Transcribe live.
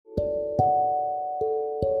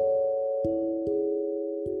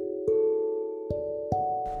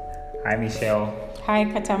Hi, Michelle. Hi,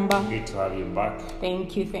 Katamba. Good to have you back.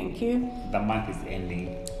 Thank you. The month is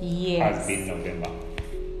ending. Yes. Has been November.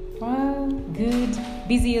 Well, good.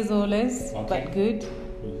 Busy as always, Okay. but good.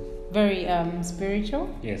 Very spiritual.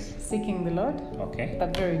 Yes. Seeking the Lord, Okay.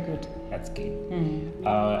 but very good. That's good.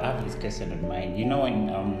 I have this question in mind. You know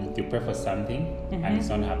when you pray for something and it's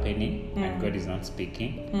not happening and God is not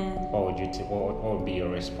speaking, what would you what would be your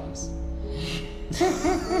response?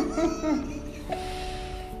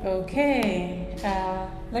 Okay.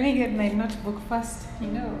 Let me get my notebook first. You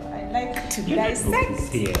know, I like to Your notebook dissect. is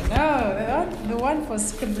here. No, the one for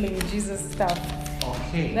scribbling Jesus stuff.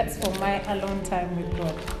 Okay. That's for my alone time with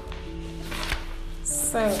God.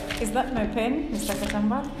 So, is that my pen, Mr.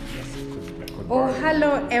 Katamba? Yes, I could Oh, borrow.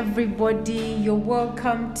 hello everybody. You're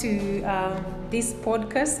welcome to this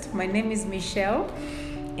podcast. My name is Michelle,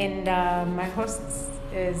 and my host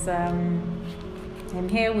is I'm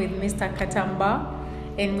here with Mr. Katamba,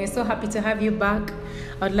 and we're so happy to have you back.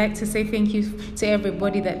 I'd like to say thank you to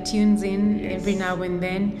everybody that tunes in every now and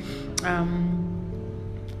then.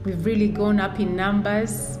 We've really gone up in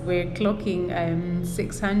numbers. We're clocking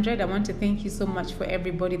 600. I want to thank you so much for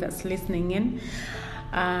everybody that's listening in.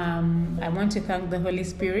 I want to thank the Holy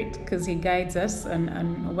Spirit because He guides us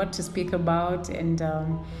on what to speak about, and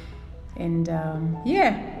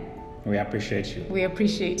We appreciate you. we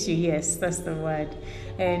appreciate you. Yes, that's the word.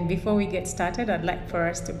 And before we get started, I'd like for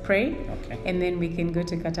us to pray, Okay. and then we can go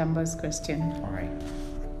to Katamba's question. All right.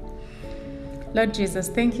 Lord Jesus,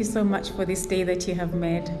 thank you so much for this day that you have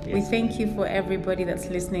made. Yes. We thank you for everybody that's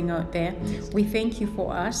listening out there. Yes. We thank you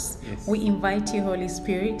for us. Yes. We invite you, Holy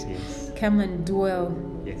Spirit, Yes. come and dwell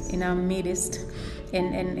Yes. in our midst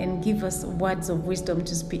and give us words of wisdom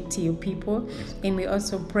to speak to your people. Yes. And we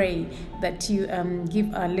also pray that you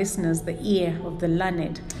give our listeners the ear of the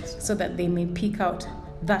learned, Yes. so that they may pick out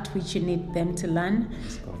that which you need them to learn.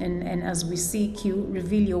 Yes, God. And as we seek you,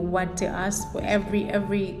 reveal your word to us for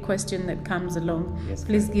every question that comes along. Yes,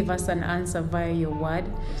 Please God. give us an answer via your word.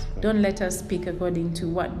 Yes, God. Don't let us speak according to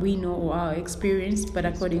what we know or our experience, but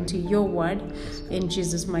Yes, according God. to your word. Yes, God. In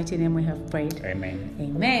Jesus' mighty name we have prayed. Amen.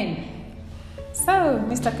 Amen. So,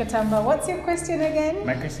 Mr. Katamba, what's your question again?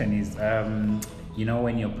 My question is, you know,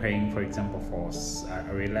 when you're praying, for example, for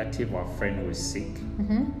a relative or a friend who is sick,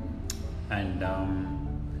 and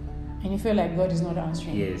And you feel like God is not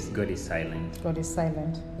answering. yes, God is silent. God is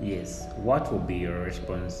silent. Yes, what will be your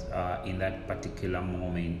response in that particular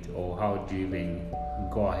moment, or how do you even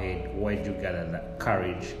go ahead? Where do you gather that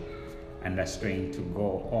courage and that strength to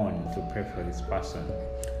go on to pray for this person?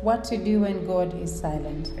 What to do when God is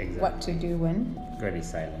silent? Exactly. What to do when God is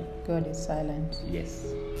silent. God is silent? Yes.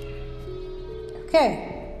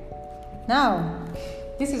 Okay. Now,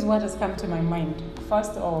 this is what has come to my mind.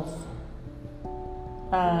 First off,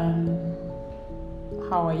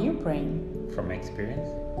 how are you praying? From experience?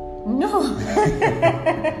 No.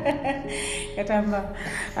 Katamba,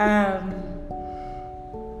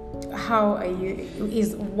 how are you?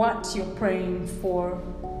 Is what you're praying for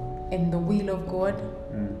in the will of God?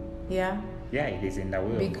 Yeah. Yeah, it is in the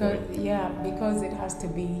will Because of God. because it has to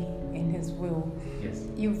be in His will. Yes.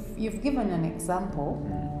 You've given an example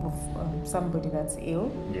of somebody that's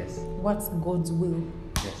ill. Yes. What's God's will?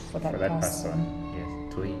 Yes. For that person.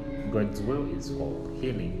 Yes. To him. God's will is for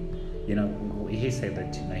healing. You know, He said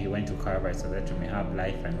that He went to Calvary so that we may have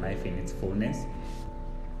life and life in its fullness.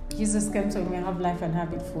 Jesus came so we may have life and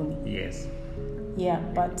have it fully. Yes. Yeah,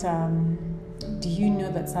 but do you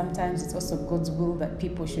know that sometimes it's also God's will that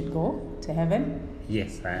people should go to heaven?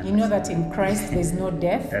 Yes. I You know understand. that in Christ there's no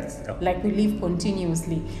death. That's Like we live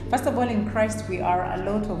continuously. First of all, in Christ we are a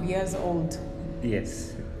lot of years old.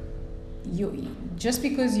 yes. You just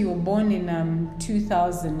because you were born in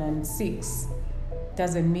 2006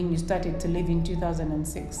 doesn't mean you started to live in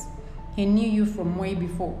 2006. He knew you from way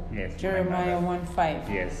before. Yes. Jeremiah 1:5.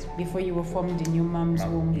 Yes. Before you were formed in your mom's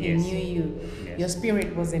womb, He Yes. knew you. Yes. Your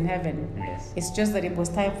spirit was in heaven. Yes. It's just that it was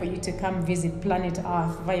time for you to come visit planet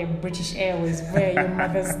Earth via British Airways, via your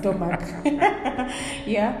mother's stomach.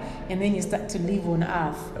 Yeah? And then you start to live on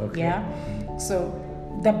Earth. Okay. Yeah? So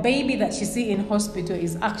the baby that you see in hospital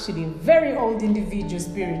is actually a very old individual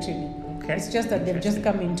spiritually. Okay. It's just that they've just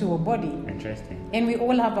come into a body. Interesting. And we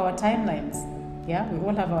all have our timelines. Yeah? We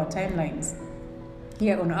all have our timelines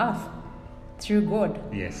here on Earth through God.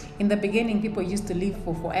 Yes. In the beginning, people used to live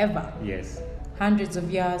for forever. Yes. Hundreds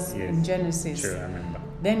of years Yes. in Genesis. Sure, I remember.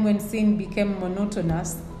 Then when sin became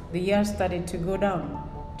monotonous, the years started to go down.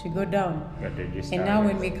 But they just And now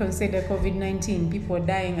when we consider COVID-19, people are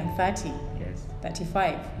dying at 30, Yes.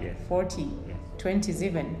 35, Yes. 40, Yes. 20s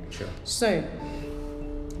even. Sure. So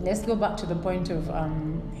let's go back to the point of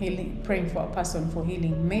healing, praying for a person for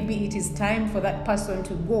healing. Maybe it is time for that person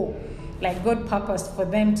to go. Like God purposed for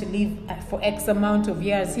them to live for X amount of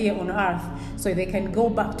years here on earth so they can go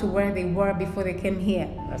back to where they were before they came here.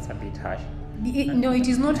 That's a bit harsh. No, it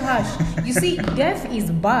is not harsh. You see, death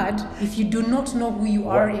is bad if you do not know who you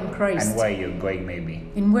are in Christ. And where you're going, maybe.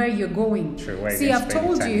 And where you're going. True, where see, I've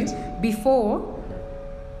told you before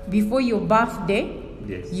your birthday,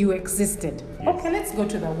 yes, you existed. Yes. Okay, let's go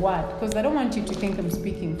to the word, because I don't want you to think I'm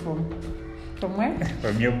speaking from where?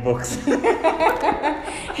 From your books.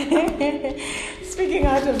 Speaking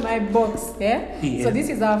out of my box, yeah? Yes. So this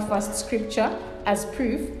is our first scripture as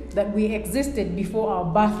proof that we existed before our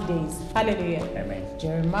birthdays. Hallelujah. Amen.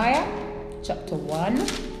 Jeremiah chapter 1,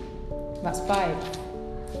 verse 5.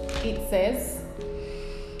 It says,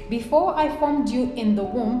 before I formed you in the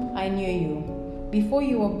womb, I knew you. Before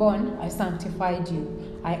you were born, I sanctified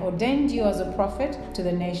you. I ordained you as a prophet to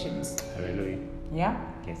the nations. Hallelujah. Yeah?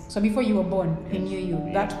 Yes. So before you were born, he Yes. knew you.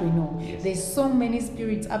 Yeah. That we know. Yes. There's so many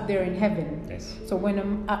spirits up there in heaven. Yes. So when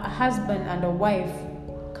a husband and a wife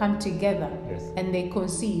come together Yes. and they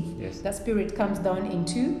conceive, Yes. that spirit comes down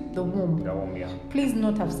into the womb. The womb, yeah. Please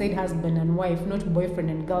not have said husband and wife, not boyfriend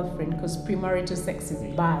and girlfriend, because premarital sex is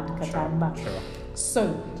bad. Katamba. Sure.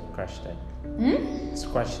 So, Scratch that. hmm?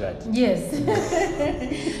 Scratch that. Yes.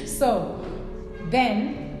 So,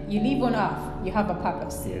 then you live on earth, you have a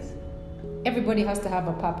purpose. Yes. Everybody has to have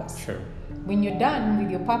a purpose. Sure. When you're done with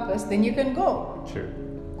your purpose, then you can go. Sure.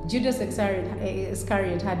 Judas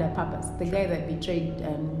Iscariot had a purpose. The guy that betrayed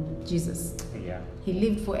Jesus. Yeah. He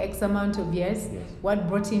lived for X amount of years. Yes. What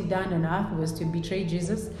brought him down on earth was to betray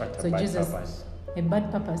Jesus. But So a bad Jesus, purpose. a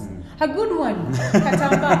bad purpose. Mm. A good one.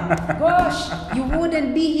 Katamba. Gosh, you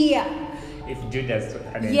wouldn't be here. If Judas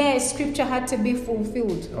hadn't... Yes, scripture had to be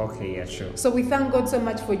fulfilled. Okay, yeah, sure. So we thank God so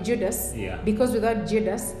much for Judas. Yeah. Because without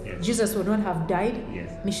Judas, Yes. Jesus would not have died.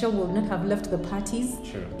 Yes. Michelle would not have left the parties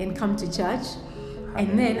Sure. and come to church.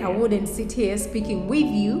 And then I Hallelujah. wouldn't sit here speaking with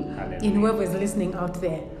you Hallelujah. in whoever is listening out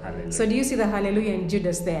there. Hallelujah. So do you see the hallelujah in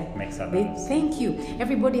Judas there? Makes a They- lot of sense. thank you.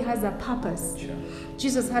 Everybody has a purpose. Sure.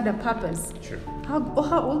 Jesus had a purpose. Sure.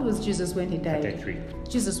 How old was Jesus when he died? 33.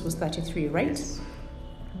 Jesus was 33, right? Yes.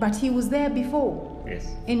 But he was there before. Yes.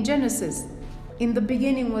 In Genesis, in the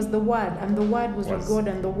beginning was the Word, and the Word was with Was. God,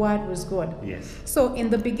 and the Word was God. Yes. So in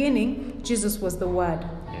the beginning, Jesus was the Word.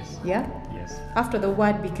 Yes. Yeah? Yes. After the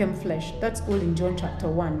Word became flesh. That's all in John chapter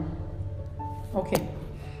 1. Okay.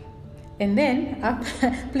 And then,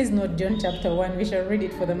 please note John chapter 1. We shall read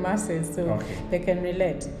it for the masses so Okay. they can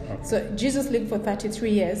relate. Okay. So Jesus lived for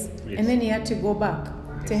 33 years, Yes. and then he had to go back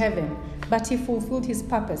to Yes. heaven. But he fulfilled his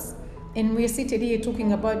purpose. And we're seated here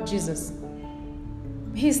talking about Jesus.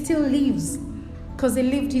 He still lives because he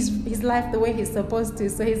lived his life the way he's supposed to.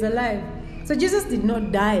 So he's alive. So Jesus did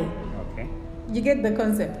not die. Okay. You get the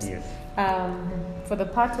concept? Yes. For the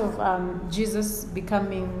part of Jesus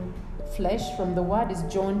becoming flesh from the word is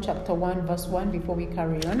John chapter 1 verse 1 before we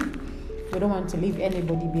carry on. We don't want to leave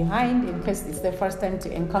anybody behind in case it's the first time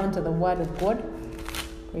to encounter the word of God.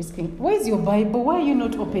 Praise King. Where's your Bible? Why are you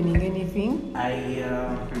not opening anything?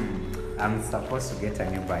 I'm supposed to get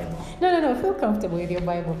a new Bible. No. Feel comfortable with your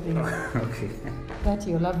Bible, please. Okay. That's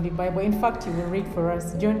your lovely Bible. In fact, you will read for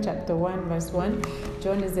us John chapter 1 verse 1.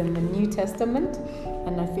 John is in the New Testament,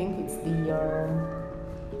 and I think it's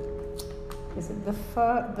is it the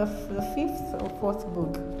fifth or fourth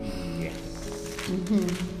book? Yes.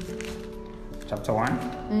 Mm-hmm. Chapter 1.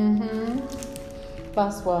 Mm-hmm.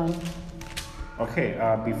 Verse 1. Okay.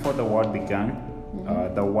 Before the Word began,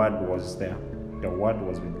 the Word was there. The Word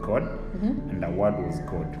was with God, and the Word was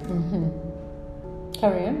God.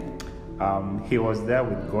 Carry on. He was there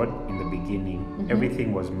with God in the beginning.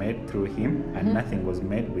 Everything was made through him, and nothing was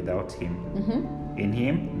made without him. In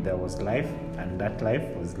him there was life, and that life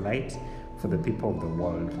was light for the people of the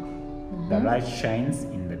world. The light shines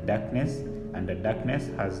in the darkness, and the darkness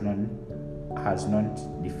has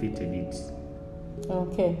not defeated it.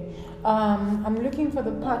 Okay. I'm looking for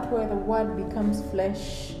the part where the word becomes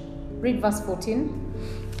flesh. Read verse 14.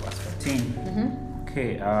 Verse 14.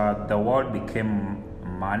 Okay, the Word became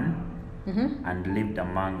man and lived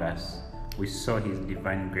among us. We saw his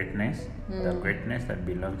divine greatness, the greatness that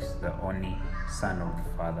belongs to the only Son of the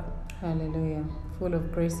Father. Hallelujah. Full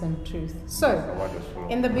of grace and truth. The So, Word was full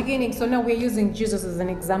of in the beginning, so now we're using Jesus as an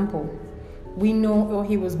example. We know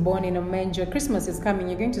he was born in a manger. Christmas is coming.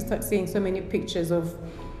 You're going to start seeing so many pictures of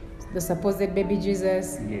the supposed baby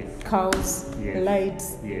Jesus, Yes. cows, Yes.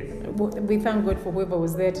 lights. Yes. We thank God for whoever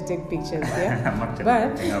was there to take pictures. Yeah. I'm actually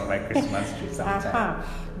But- putting up my Christmas tree sometime.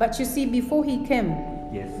 But you see, before he came,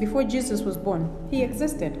 Yes. Before Jesus was born, he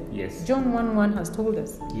existed. Yes. John 1:1 has told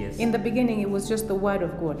us. Yes. In the beginning, it was just the word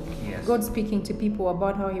of God. Yes. God speaking to people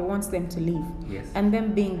about how he wants them to live. Yes. And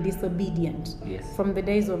them being disobedient. Yes. From the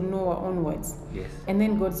days of Noah onwards. Yes. And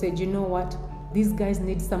then God said, you know what? These guys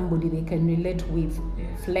need somebody they can relate with.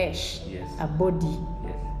 Yes. Flesh. Yes. A body.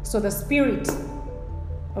 Yes. So the spirit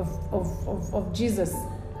of Jesus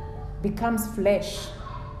becomes flesh,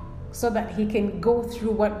 so that he can go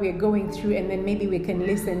through what we're going through, and then maybe we can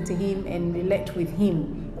listen to him and relate with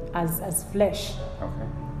him as flesh. Okay.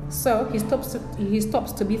 So he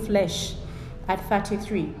stops to be flesh at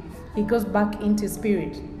 33. He goes back into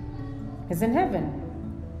spirit. He's in heaven.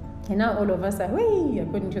 And now all of us are, way,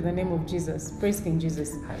 according to the name of Jesus. Praise King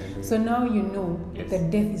Jesus. Hallelujah. So now you know Yes. that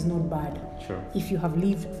death is not bad. Sure. If you have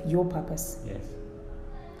lived your purpose. Yes.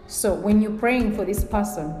 So when you're praying for this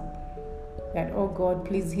person, that, oh God,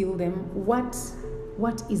 please heal them, what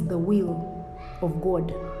is the will of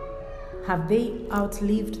God? Have they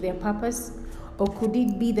outlived their purpose? Or could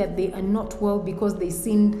it be that they are not well because they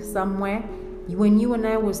sinned somewhere? When you and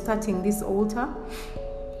I were starting this altar,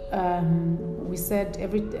 we said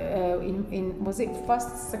in was it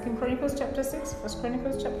Second Chronicles chapter 6? First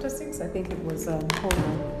Chronicles chapter 6? I think it was hold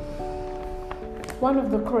on. One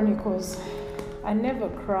of the Chronicles. I never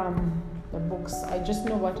cram the books. I just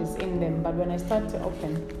know what is in them. But when I start to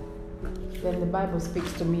open, then the Bible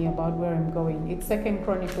speaks to me about where I'm going. It's 2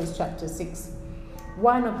 Chronicles chapter 6.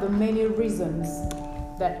 One of the many reasons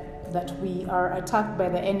that we are attacked by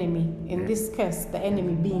the enemy, in this case, the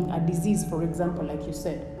enemy being a disease, for example, like you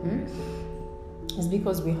said, is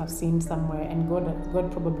because we have sinned somewhere, and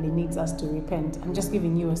God probably needs us to repent. I'm just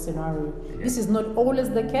giving you a scenario. Yes. This is not always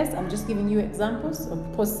the case. I'm just giving you examples of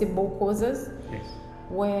possible causes. Yes.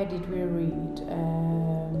 Where did we read?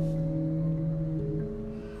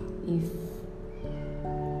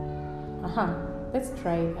 Let's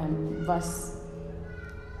try verse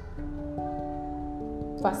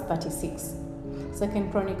 36. 2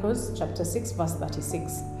 Chronicles chapter 6, verse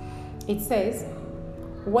 36. It says,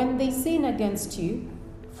 when they sin against you,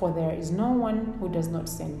 for there is no one who does not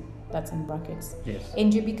sin. That's in brackets. Yes.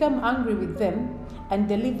 And you become angry with them and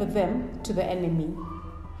deliver them to the enemy.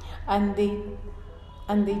 And they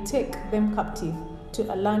take them captive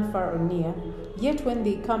to a land far or near. Yet when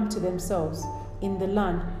they come to themselves in the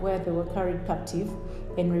land where they were carried captive,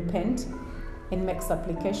 and repent and make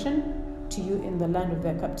supplication to you in the land of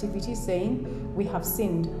their captivity, saying, we have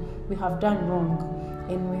sinned, we have done wrong,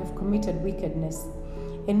 and we have committed wickedness.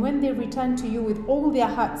 And when they return to you with all their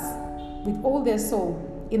hearts, with all their soul,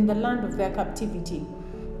 in the land of their captivity,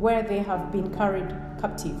 where they have been carried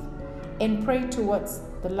captive, and pray towards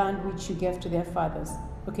the land which you gave to their fathers.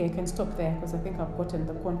 Okay, I can stop there because I think I've gotten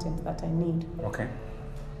the content that I need. Okay.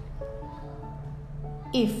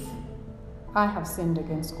 If I have sinned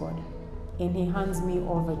against God and he hands me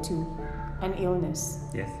over to an illness,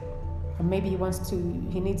 Yes. and maybe he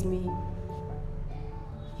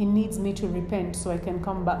needs me to repent so I can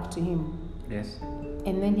come back to him, Yes.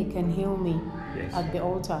 and then he can heal me Yes. at the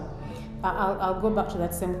altar. I'll go back to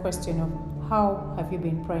that same question of how have you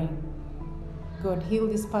been praying? God, heal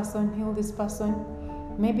this person, heal this person.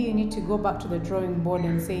 Maybe you need to go back to the drawing board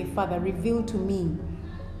and say, Father, reveal to me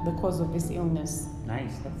the cause of this illness.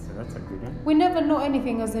 Nice. That's a good one. We never know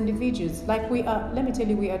anything as individuals. Like we are, let me tell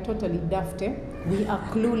you, we are totally daft. We are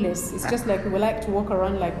clueless. It's just like we like to walk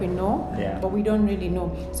around like we know, Yeah. but we don't really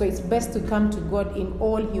know. So it's best to come to God in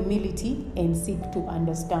all humility and seek to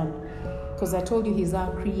understand. Because I told you He's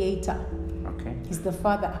our creator. Okay. He's the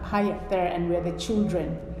Father high up there, and we're the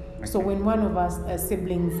children. So Okay. when one of us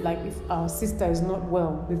siblings, like if our sister is not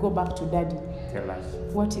well, we go back to Daddy. Tell us.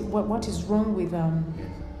 What is wrong with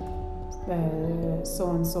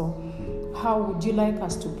so and so? How would you like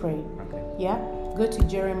us to pray? Okay. Yeah, go to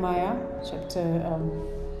Jeremiah chapter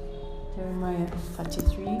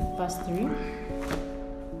 33, verse 3.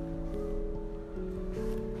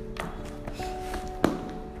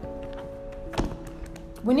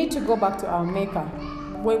 We need to go back to our Maker.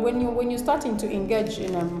 When you're starting to engage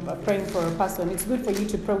in praying for a person, it's good for you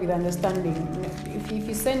to pray with understanding. If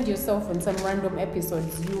you send yourself on some random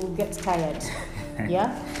episodes, you will get tired.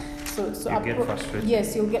 Yeah. So You'll get frustrated.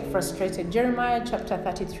 Yes, you'll get frustrated. Jeremiah chapter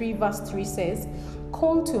 33, verse 3 says,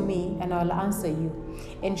 "Call to me, and I'll answer you,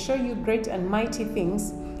 and show you great and mighty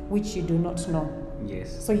things which you do not know."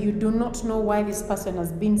 Yes. So you do not know why this person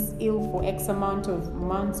has been ill for X amount of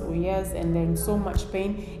months or years, and they're in so much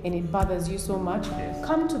pain, and it bothers you so much. Yes.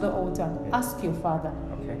 Come to the altar. Yes. Ask your Father.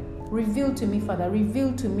 Okay. Reveal to me, Father.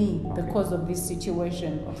 Reveal to me the Okay. cause of this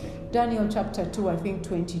situation. Okay. Daniel chapter 2, I think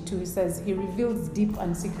 22, it says he reveals deep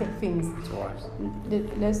and secret things. To us.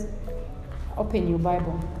 Open your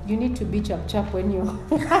Bible. You need to be chap when you're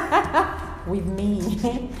with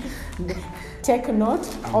me. Take note.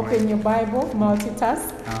 Open your Bible.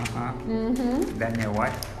 Multitask. Daniel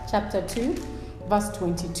what? Chapter 2, verse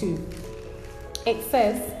 22. It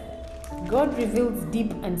says, God reveals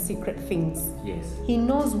deep and secret things. Yes. He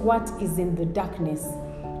knows what is in the darkness,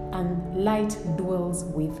 and light dwells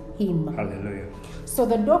with him. Hallelujah. So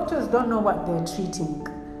the doctors don't know what they're treating.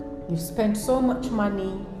 You've spent so much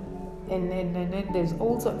money, and then there's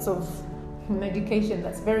all sorts of medication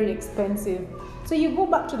that's very expensive. So you go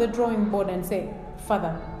back to the drawing board and say,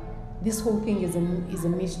 Father, this whole thing is a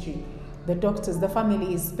mystery. The doctors, the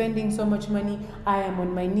family is spending so much money. I am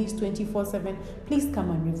on my knees 24/7. Please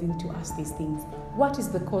come and reveal to us these things. What is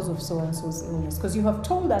the cause of so-and-so's illness? Because you have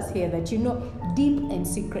told us here that you know deep and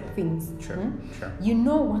secret things. Sure. You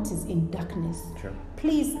know what is in darkness. Sure.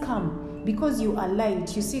 Please come, because you are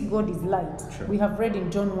light. You see, God is light. Sure. We have read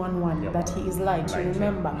in John 1:1 that he is light. You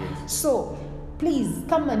remember? Yes. So, please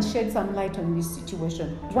come and shed some light on this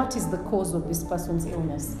situation. What is the cause of this person's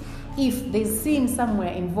illness? If there's sin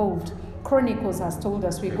somewhere involved, Chronicles has told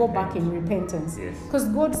us we go back in repentance. Because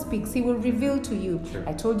God speaks, he will reveal to you. Sure.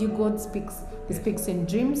 I told you God speaks. He speaks in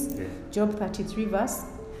dreams. Yes. Job 33 verse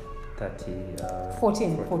 14.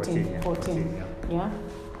 Yeah.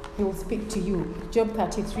 He will speak to you. Job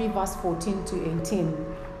 33 verse 14 to 18.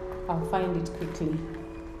 I'll find it quickly.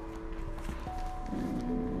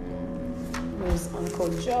 Where's Uncle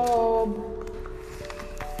Job?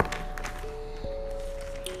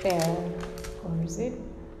 There. Or is it?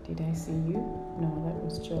 Did I see you? No, that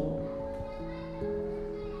was Job.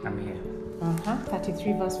 I'm here.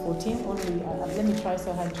 33 verse 14. Only, let me try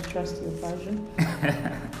so hard to trust your version.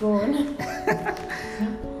 Go on.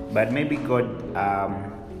 But maybe God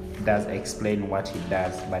does explain what he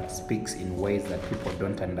does, but speaks in ways that people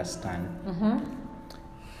don't understand.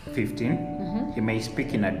 15. He may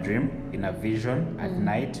speak in a dream, in a vision, at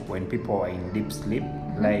night when people are in deep sleep,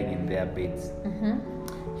 lying in their beds.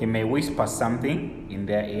 He may whisper something in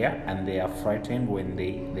their ear, and they are frightened when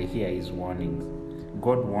they hear his warnings.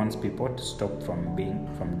 God warns people to stop from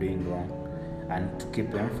doing wrong, and to keep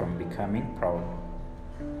them from becoming proud.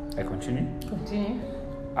 I continue? Continue.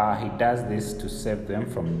 He does this to save them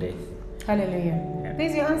from death. Hallelujah. Yeah.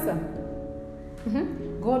 There's your answer.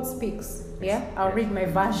 God speaks. Yeah, I'll read my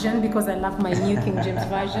version because I love my New King James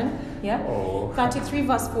Version. Yeah. 33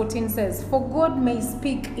 verse 14 says, For God may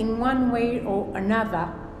speak in one way or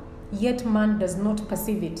another, yet man does not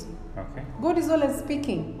perceive it. Okay. God is always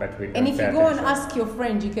speaking. But we don't and if you pay go and attention. ask your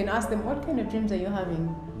friend, you can ask them, what kind of dreams are you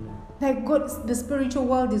having? Like God, the spiritual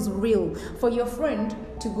world is real. For your friend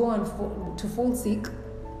to go and to fall sick,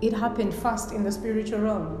 it happened fast in the spiritual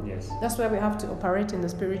realm. Yes. That's why we have to operate in the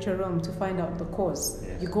spiritual realm to find out the cause.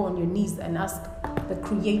 Yes. You go on your knees and ask the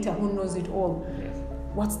Creator who knows it all, Yes.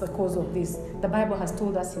 what's the cause of this? The Bible has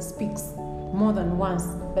told us he speaks more than once,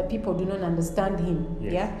 but people do not understand him.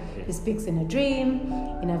 Yes. Yeah? Yes. He speaks in a dream,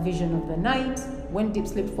 in a vision of the night, when deep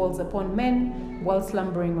sleep falls upon men, while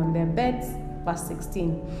slumbering on their beds. Verse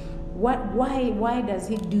 16. Why does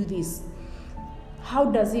he do this? How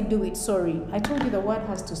does he do it? Sorry, I told you the word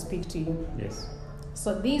has to speak to you. Yes.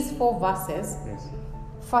 So these 4 verses, Yes.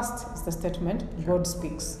 first is the statement, God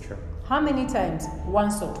speaks. Sure. How many times?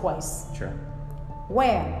 Once or twice. Sure.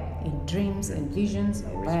 Where? In dreams and visions, A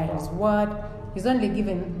by whisper. his word. He's only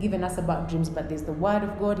given us about dreams, but there's the word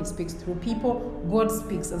of God. He speaks through people. God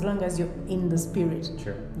speaks as long as you're in the spirit.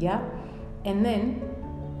 Sure. Yeah? And then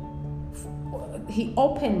he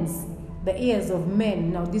opens the ears of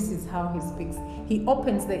men. Now this is how he speaks. He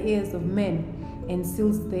opens the ears of men and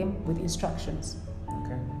seals them with instructions.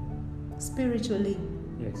 Okay. Spiritually,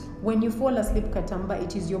 Yes. when you fall asleep, Katamba,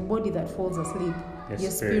 it is your body that falls asleep. Your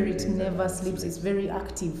Your spirit spirit is never that sleeps. sleeps. It's very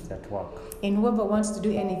active. It's at work. And whoever wants to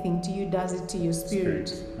do anything to you does it to your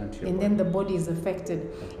spirit. Not your And body. then the body is affected.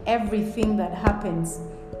 Everything that happens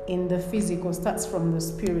in the physical starts from the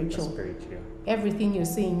spiritual. Spirit, yeah. Everything you're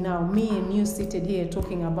seeing now, me and you seated here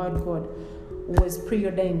talking about God, was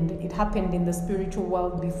preordained. It happened in the spiritual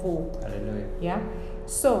world before. Hallelujah. Yeah?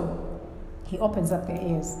 So, he opens up their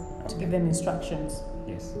ears to give them instructions.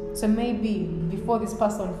 Yes. So maybe before this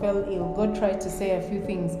person fell ill, God tried to say a few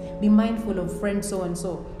things. Be mindful of friend so and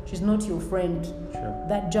so. She's not your friend. Sure.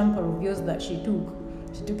 That jumper of yours that she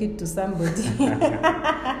took it to somebody.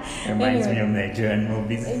 Reminds me of Nigerian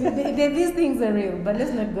movies. These things are real, but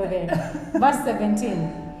let's not go there. Verse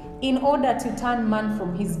 17. In order to turn man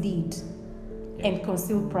from his deed and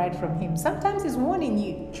conceal pride from him. Sometimes he's warning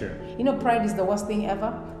you. Sure. You know, pride is the worst thing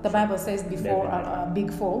ever. The Bible says before a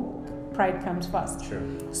big fall, pride comes first. Sure.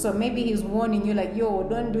 So maybe he's warning you like, yo,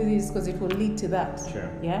 don't do this because it will lead to that. Sure.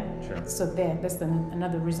 Yeah? Sure. So that's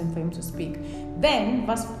another reason for him to speak. Then,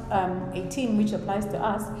 verse 18, which applies to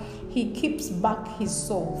us, he keeps back his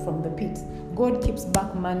soul from the pit. God keeps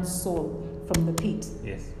back man's soul from the pit.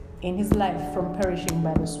 Yes. In his life from perishing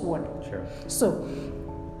by the sword. Sure. So,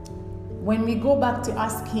 when we go back to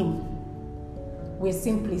ask him, we're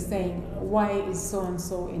simply saying, why is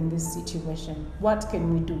so-and-so in this situation? What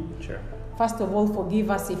can we do? Sure. First of all,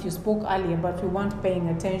 forgive us if you spoke earlier, but we weren't paying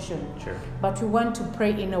attention. Sure. But we want to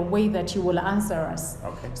pray in a way that you will answer us.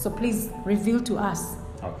 Okay. So please reveal to us.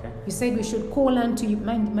 Okay. You said we should call unto you.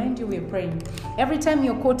 Mind you, we're praying. Every time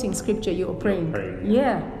you're quoting scripture, you're praying.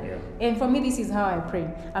 Yeah. And for me, this is how I pray.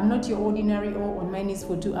 I'm not your ordinary, on my knees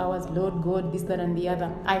for 2 hours, Lord God, this, that, and the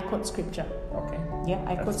other. I quote scripture. Okay. Yeah,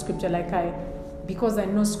 I quote scripture because I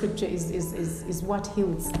know scripture is what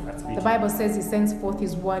heals. That's the Bible says he sends forth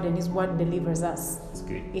his word and his word delivers us. That's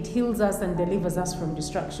good. It heals us and delivers us from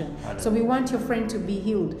destruction. So we want your friend to be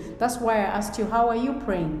healed. That's why I asked you, how are you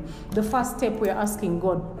praying? The first step, we're asking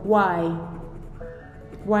God, why?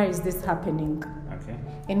 Why is this happening? Okay.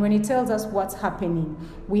 And when he tells us what's happening,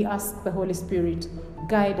 we ask the Holy Spirit,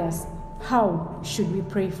 guide us. How should we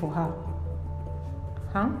pray for her?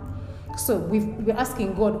 So we're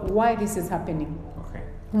asking God why this is happening. Okay.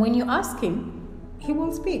 When you ask him, he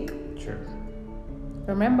will speak. Sure.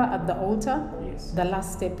 Remember at the altar, yes, the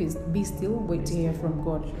last step is be still, wait to hear from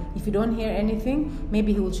God. Sure. If you don't hear anything,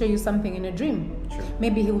 maybe he will show you something in a dream. Sure.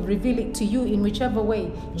 Maybe he will reveal it to you in whichever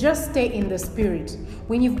way. Just stay in the spirit.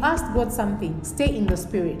 When you've asked God something, stay in the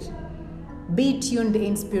spirit. Be tuned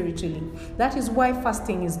in spiritually. That is why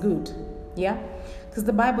fasting is good. Yeah? Because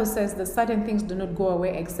the Bible says that certain things do not go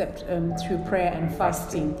away except through prayer and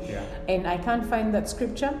fasting. Yeah. And I can't find that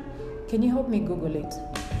scripture. Can you help me Google it?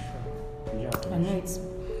 Yeah. I know it's...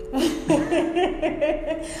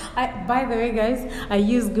 by the way, guys, I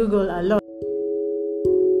use Google a lot.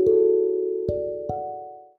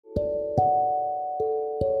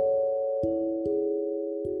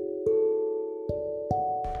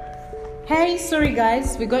 Hey, sorry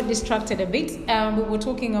guys, we got distracted a bit. We were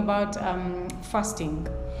talking about fasting.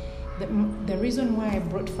 The reason why I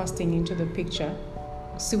brought fasting into the picture,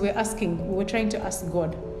 so we were trying to ask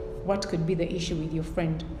God, what could be the issue with your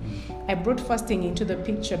friend? I brought fasting into the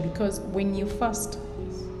picture because when you fast,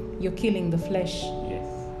 you're killing the flesh. Yes.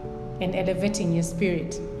 And elevating your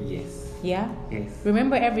spirit. Yes. Yeah? Yes.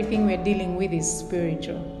 Remember, everything we're dealing with is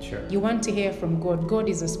spiritual. Sure. You want to hear from God. God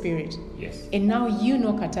is a spirit. Yes. And now you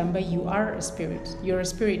know, Katamba, you are a spirit. You're a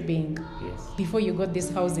spirit being. Yes. Before you got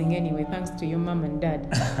this housing anyway, thanks to your mom and dad.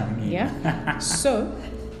 Yeah? So,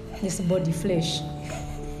 this body flesh,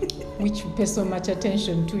 which we pay so much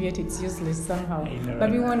attention to, yet it's useless somehow.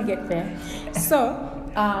 But we won't get there. So,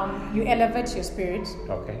 you elevate your spirit.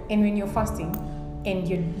 Okay. And when you're fasting, and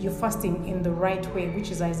you're fasting in the right way,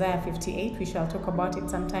 which is Isaiah 58. We shall talk about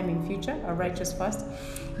it sometime in future, a righteous fast.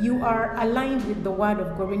 You are aligned with the word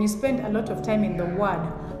of God. When you spend a lot of time in the word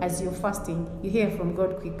as you're fasting, you hear from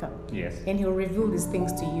God quicker. Yes. And he'll reveal these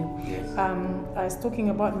things to you. Yes. I was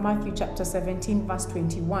talking about Matthew chapter 17, verse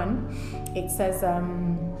 21. It says,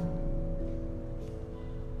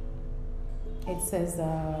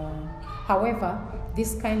 however,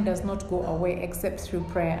 this kind does not go away except through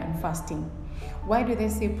prayer and fasting. Why do they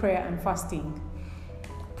say prayer and fasting?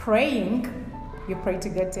 Praying, you pray to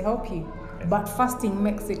God to help you. Yes. But fasting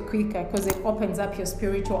makes it quicker because it opens up your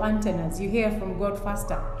spiritual antennas. You hear from God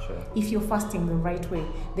faster. Sure. If you're fasting the right way.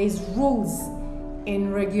 There's rules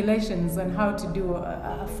and regulations on how to do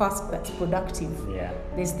a fast that's productive. Yeah.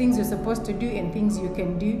 There's things you're supposed to do and things you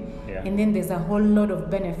can do. Yeah. And then there's a whole lot of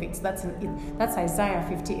benefits. That's Isaiah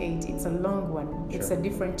 58. It's a long one. Sure. It's a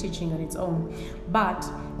different teaching on its own. But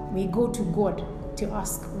we go to God to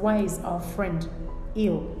ask, why is our friend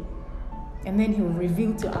ill? And then he'll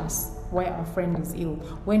reveal to us why our friend is ill.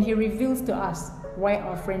 When he reveals to us why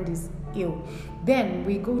our friend is ill, then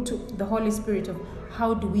we go to the Holy Spirit of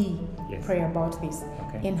how do we pray about this?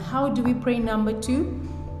 Okay. And how do we pray? Number 2,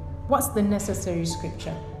 what's the necessary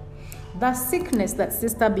scripture? The sickness that's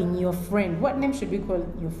disturbing your friend, what name should we call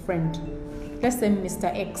your friend? Let's say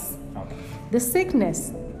Mr. X. Okay. The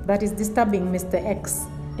sickness that is disturbing Mr. X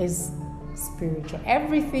is spiritual.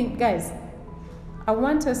 Everything, guys, I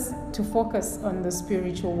want us to focus on the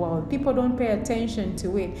spiritual world. People don't pay attention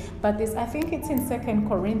to it. But I think it's in 2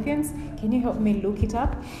 Corinthians. Can you help me look it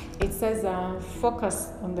up? It says, focus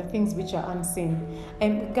on the things which are unseen.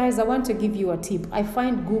 And guys, I want to give you a tip. I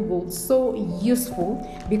find Google so useful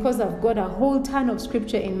because I've got a whole ton of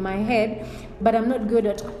scripture in my head, but I'm not good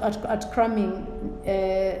at cramming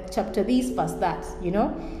chapter this, verse that,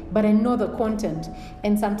 But I know the content.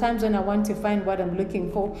 And sometimes when I want to find what I'm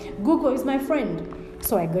looking for, Google is my friend.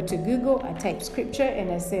 So I go to Google, I type scripture,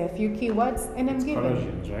 and I say a few keywords, and I'm given.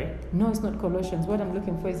 Colossians, right? No, it's not Colossians. What I'm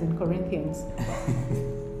looking for is in Corinthians.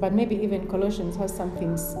 But maybe even Colossians has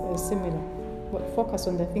something similar. But focus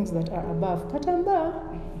on the things that are above. Katamba.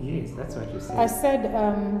 Yes, that's what you said. I said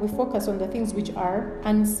we focus on the things which are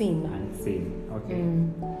unseen. Unseen, okay.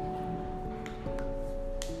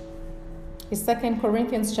 It's 2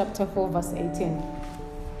 Corinthians chapter 4, verse 18.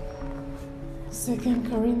 2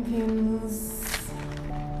 Corinthians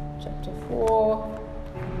chapter 4.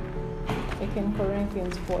 2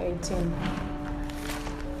 Corinthians 4:18.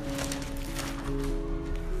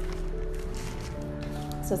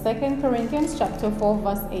 So 2 Corinthians chapter 4,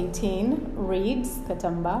 verse 18 reads,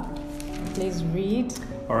 Katamba, please read.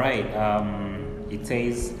 All right. It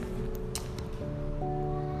says,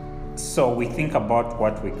 so we think about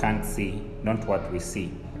what we can't see, not what we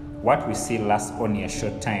see. What we see lasts only a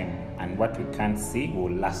short time, and what we can't see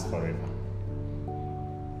will last forever.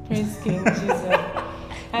 Praise King Jesus.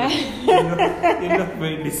 You look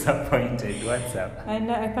very disappointed. What's up? I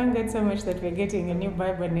know. I thank God so much that we're getting a new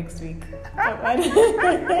Bible next week.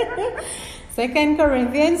 2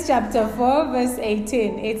 Corinthians chapter 4, verse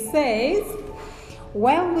 18. It says,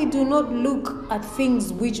 while we do not look at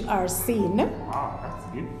things which are seen, Wow, that's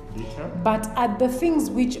good. Detail. but at the things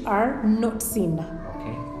which are not seen.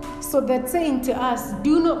 Okay. So that's saying to us,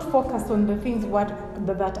 do not focus on the things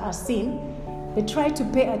that are seen, but try to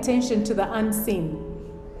pay attention to the unseen.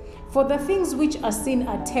 For the things which are seen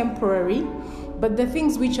are temporary, but the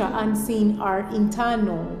things which are unseen are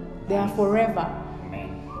internal. They are forever.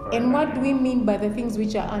 Amen. And what do we mean by the things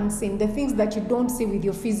which are unseen? The things that you don't see with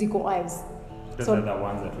your physical eyes. Those are the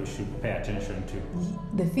ones that we should pay attention to.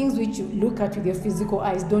 The things which you look at with your physical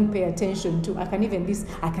eyes, don't pay attention to. I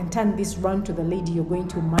can turn this round to the lady you're going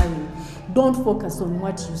to marry. Don't focus on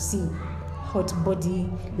what you see. Hot body,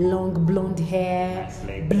 long blonde hair,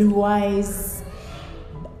 Nice blue eyes.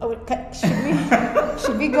 Oh,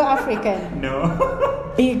 should we go African?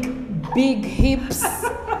 No. Big hips,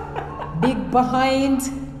 big behind,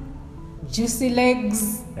 juicy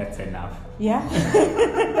legs. That's enough. Yeah.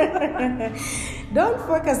 Don't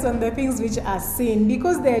focus on the things which are seen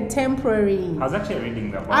because they're temporary. I was actually reading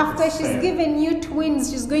the Bible. After she's given you twins,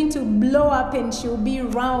 she's going to blow up and she'll be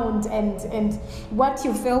round, and what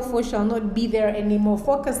you fell for shall not be there anymore.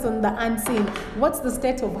 Focus on the unseen. What's the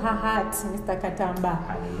state of her heart, Mr. Katamba?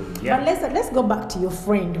 Hallelujah. But let's go back to your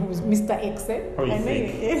friend who's Mr. X. Who is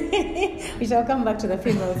it? We shall come back to the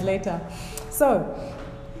females later. So,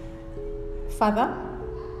 Father,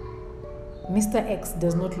 Mr. X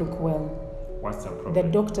does not look well. What's the problem? The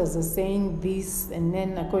doctors are saying this, and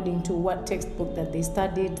then according to what textbook that they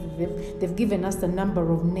studied, they've given us a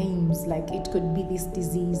number of names, like it could be this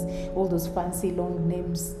disease, all those fancy long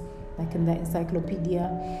names, like in the encyclopedia.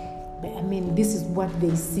 But I mean, this is what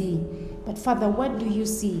they see. But Father, what do you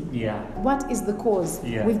see? Yeah. What is the cause?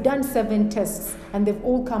 Yeah. We've done 7 tests, and they've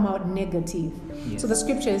all come out negative. Yes. So the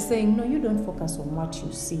scripture is saying, no, you don't focus on what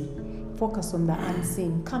you see. Focus on the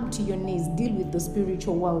unseen. Come to your knees. Deal with the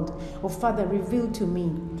spiritual world. Oh, Father, reveal to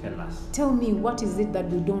me. Tell us. Tell me, what is it that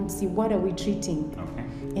we don't see? What are we treating? Okay.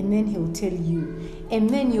 And then he'll tell you. And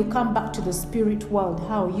then you come back to the spirit world.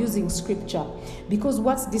 How? Using scripture. Because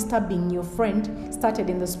what's disturbing your friend started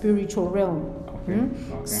in the spiritual realm. Okay.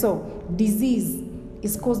 Okay. So, disease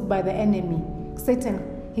is caused by the enemy. Satan,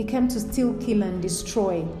 he came to steal, kill, and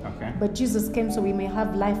destroy. Okay. But Jesus came so we may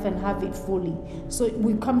have life and have it fully. So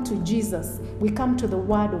we come to Jesus. We come to the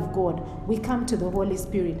Word of God. We come to the Holy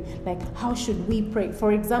Spirit. Like, how should we pray?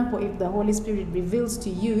 For example, if the Holy Spirit reveals to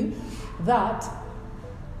you that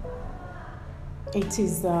it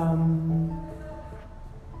is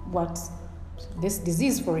this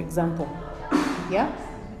disease, for example, yeah,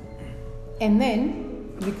 and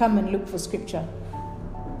then you come and look for scripture.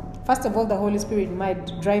 First of all, the Holy Spirit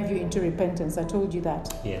might drive you into repentance. I told you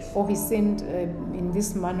that. Yes. Or he sinned in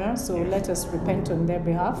this manner, so Yes. let us repent on their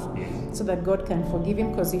behalf, Yes. so that God can forgive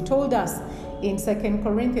him. Because he told us in 2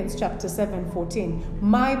 Corinthians chapter 7:14,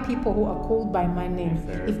 my people who are called by my name,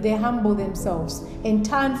 if they humble themselves and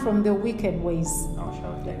turn from their wicked ways. I'll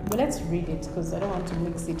shout it. Well, let's read it because I don't want to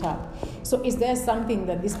mix it up. So is there something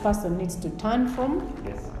that this person needs to turn from?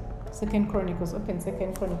 Yes. Second Chronicles, open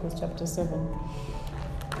Second Chronicles chapter 7.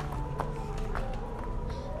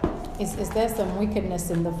 Is there some wickedness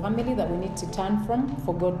in the family that we need to turn from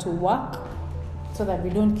for God to work, so that we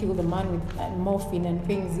don't kill the man with morphine and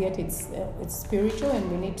things, yet it's spiritual,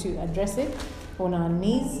 and we need to address it on our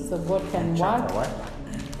knees so God can work. What?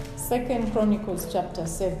 Second Chronicles chapter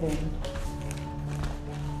 7.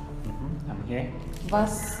 I'm here.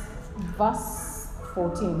 Verse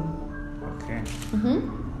 14. Okay.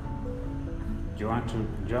 Mm-hmm. Do you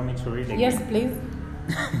want me to read again? Yes, please.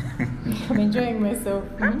 I'm enjoying myself.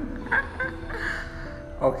 Mm-hmm.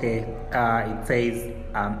 Okay. It says,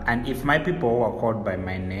 and if my people who are called by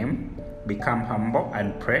my name become humble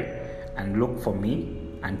and pray and look for me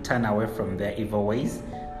and turn away from their evil ways,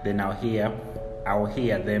 then I'll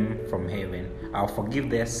hear them from heaven. I'll forgive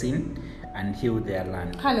their sin and heal their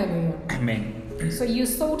land. Hallelujah. Amen. So you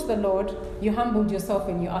sought the Lord, you humbled yourself,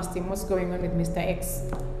 and you asked him, what's going on with Mr. X?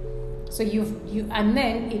 So and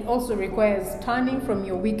then it also requires turning from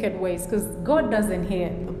your wicked ways, because God doesn't hear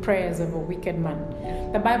the prayers of a wicked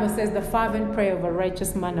man. The Bible says the fervent prayer of a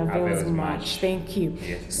righteous man avails much. Thank you.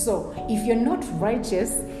 Yes. So if you're not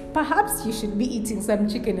righteous, perhaps you should be eating some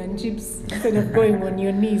chicken and chips instead of going on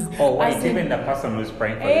your knees. Oh, wait, even the person who's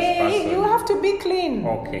praying for this person. You have to be clean.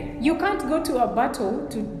 Okay. You can't go to a battle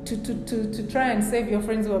to try and save your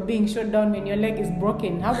friends who are being shot down when your leg is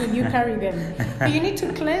broken. How will you carry them? You need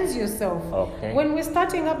to cleanse yourself. Okay. When we're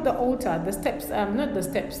starting up the altar, the steps,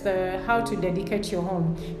 the how to dedicate your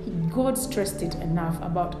home, God stressed it enough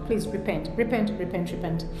about please repent.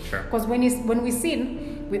 Sure. Because when we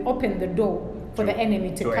sin, we open the door for the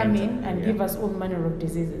enemy to come enter, in and give us all manner of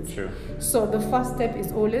diseases. Sure. So the first step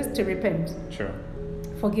is always to repent. Sure.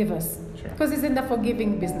 Forgive us. Sure. Because it's in the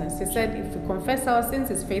forgiving business. He said if we confess our sins,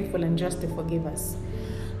 he's faithful and just to forgive us.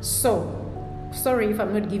 So, sorry if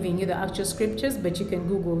I'm not giving you the actual scriptures, but you can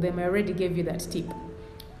Google them. I already gave you that tip.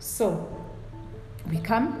 So, we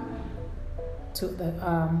come to the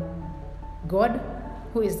God,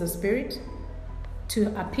 who is the Spirit,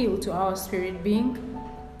 to appeal to our spirit being.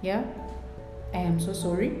 Yeah? I am so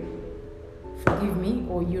sorry. Forgive me,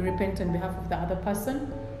 or you repent on behalf of the other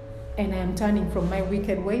person. And I am turning from my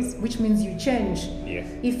wicked ways, which means you change. Yes.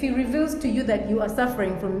 If he reveals to you that you are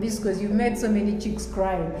suffering from this because you made so many chicks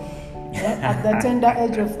cry, at the tender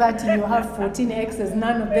age of 30, you have 14 exes,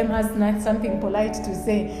 none of them has something polite to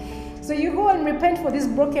say. So you go and repent for these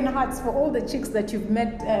broken hearts, for all the chicks that you've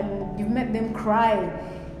met them cry.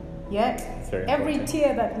 Yeah? Every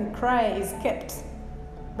tear that we cry is kept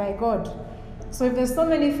by God. So if there's so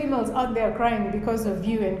many females out there crying because of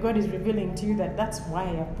you, and God is revealing to you that that's why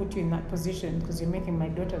I've put you in that position, because you're making my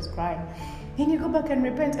daughters cry, then you go back and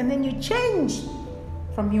repent, and then you change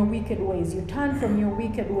from your wicked ways. You turn from your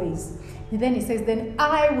wicked ways. And then he says, then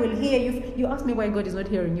I will hear you. You ask me why God is not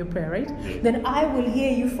hearing your prayer, right? Yes. Then I will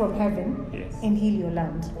hear you from heaven. Yes. And heal your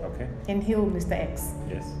land. Okay. And heal Mr. X.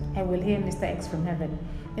 Yes. I will hear Mr. X from heaven.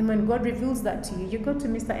 And when God reveals that to you, you go to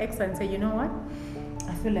Mr. X and say, you know what?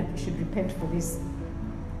 I feel like we should repent for this.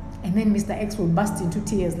 And then Mr. X will burst into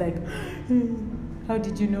tears like, how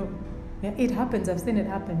did you know? Yeah, it happens. I've seen it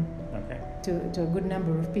happen. Okay. To a good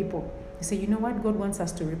number of people. You say, you know what? God wants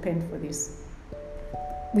us to repent for this.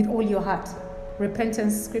 With all your heart.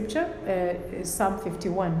 Repentance scripture is Psalm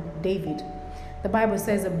 51, David. The Bible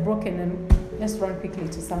says a broken, and let's run quickly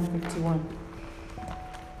to Psalm 51.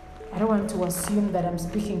 I don't want to assume that I'm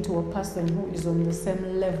speaking to a person who is on the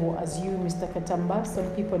same level as you, Mr. Katamba. Some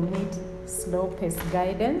people need slow-paced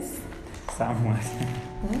guidance. Psalm what?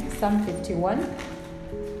 Psalm 51.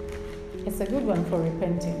 It's a good one for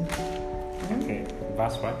repenting. Okay.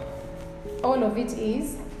 Verse what? All of it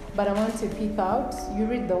is, but I want to pick out, you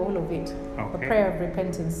read the whole of it. Okay. A prayer of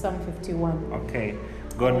repentance, Psalm 51. Okay.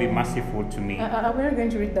 God be merciful to me. We're not going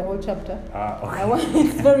to read the whole chapter. Okay.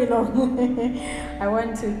 It's very long. I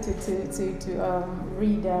want to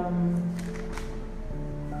read.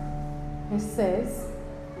 It says,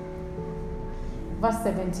 verse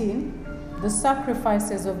 17: the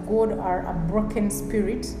sacrifices of God are a broken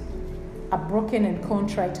spirit, a broken and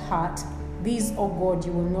contrite heart. These, O God,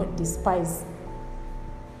 you will not despise.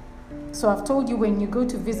 So I've told you, when you go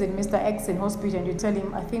to visit Mr. X in hospital and you tell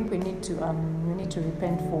him, I think we need to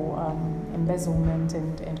repent for embezzlement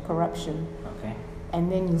and corruption. Okay.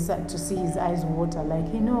 And then you start to see his eyes water,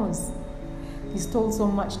 like he knows. He stole so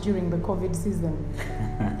much during the COVID season.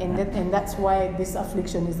 and that's why this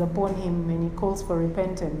affliction is upon him, and he calls for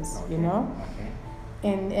repentance, Okay. you know?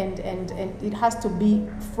 Okay. And it has to be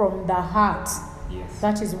from the heart. Yes.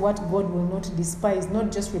 That is what God will not despise,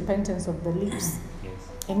 not just repentance of the lips. Yes.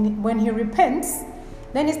 And when he repents,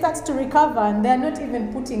 Then he starts to recover, and they're not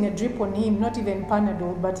even putting a drip on him, not even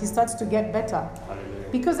Panadol, but he starts to get better. Hallelujah.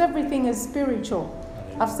 Because everything is spiritual.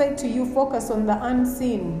 Hallelujah. I've said to you, focus on the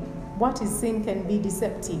unseen. What is seen can be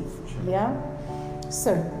deceptive. Sure. Yeah?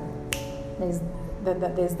 So,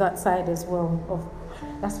 there's that side as well.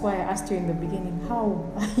 That's why I asked you in the beginning, how?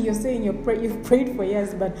 You're saying you've prayed for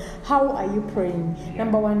years, but how are you praying? Yeah.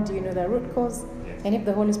 Number one, do you know the root cause? Yes. And if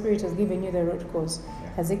the Holy Spirit has given you the root cause,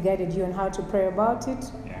 has it guided you on how to pray about it?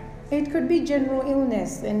 Yeah. It could be general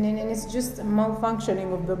illness, and it's just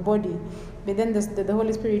malfunctioning of the body. But then the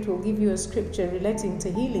Holy Spirit will give you a scripture relating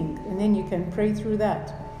to healing, and then you can pray through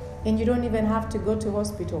that. And you don't even have to go to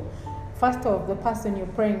hospital. First off, the person you're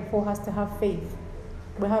praying for has to have faith.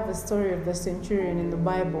 We have a story of the centurion in the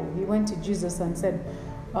Bible. He went to Jesus and said,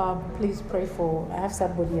 please pray for, I have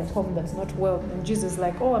somebody at home that's not well. And Jesus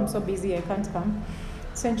like, oh, I'm so busy, I can't come.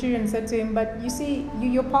 Centurion said to him, but you see,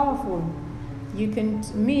 you're powerful. You can,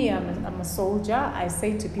 I'm a soldier. I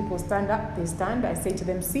say to people, stand up, they stand. I say to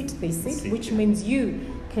them, sit, they sit, which means you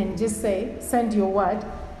can just say, send your word,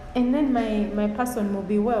 and then my person will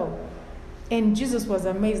be well. And Jesus was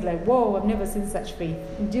amazed, like, whoa, I've never seen such faith.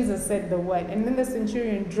 And Jesus said the word. And then the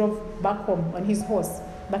centurion drove back home on his horse.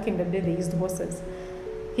 Back in the day, they used horses.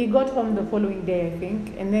 He got home the following day, I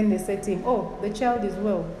think. And then they said to him, oh, the child is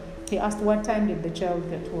well. He asked, what time did the child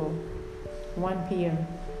get well? 1 p.m.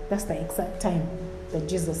 That's the exact time that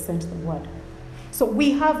Jesus sent the word. So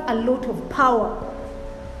we have a lot of power.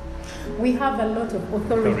 We have a lot of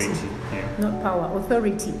authority. Yeah. Not power,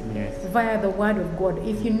 authority. Yes. Via the word of God.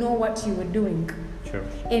 If you know what you are doing. Sure.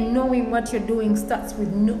 And knowing what you're doing starts with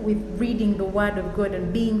reading the word of God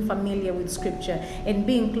and being familiar with scripture and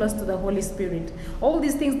being close to the Holy Spirit. All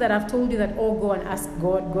these things that I've told you that, oh, go and ask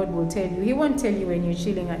God, God will tell you. He won't tell you when you're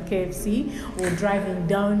chilling at KFC or driving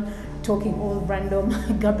down, talking all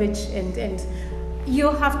random garbage. And you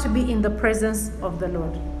have to be in the presence of the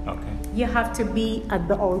Lord. Okay. You have to be at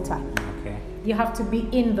the altar. Okay. You have to be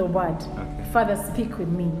in the word. Okay. Father, speak with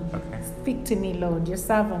me. Okay. Speak to me, Lord. Your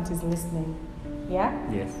servant is listening. Yeah?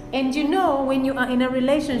 Yes. And you know, when you are in a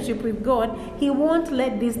relationship with God, He won't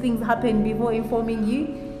let these things happen before informing you.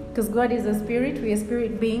 Because God is a spirit, we are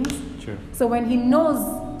spirit beings. Sure. So when He knows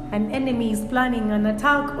an enemy is planning an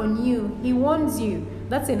attack on you, He warns you.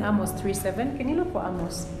 That's in Amos 3:7. Can you look for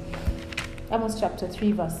Amos? Amos chapter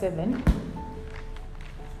 3, verse 7.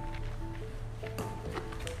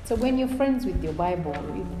 So when you're friends with your Bible,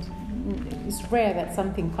 it's rare that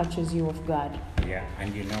something catches you off guard. Yeah,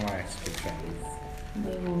 and you know what scripture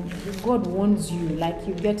is. God warns you, like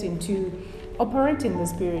you get into operate in the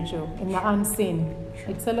spiritual, in the unseen.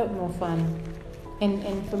 It's a lot more fun.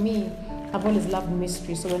 And for me, I've always loved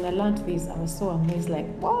mystery. So when I learned this, I was so amazed, like,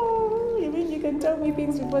 whoa, you mean you can tell me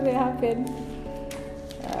things before they happen?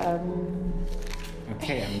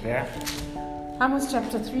 Okay, I'm there. Amos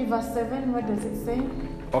chapter 3, verse 7, what does it say?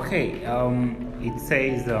 Okay, it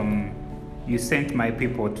says, you sent my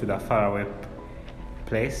people to the faraway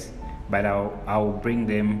place, but I'll bring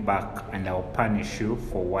them back and I'll punish you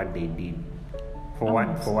for what they did. For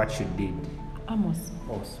what you did. Amos.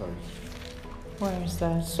 Oh, sorry. Where is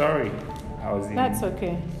that? Sorry. That's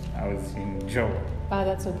okay. I was in Joel.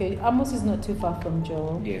 That's okay. Amos is not too far from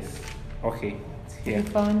Joel. Yes. Okay. Yeah. You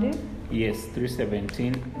found it? Yes,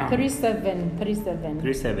 3:17.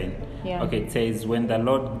 3:7. Yeah. Okay, it says when the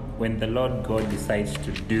Lord God decides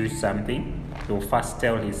to do something, He will first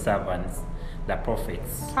tell His servants, the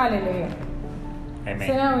prophets. Hallelujah. Amen.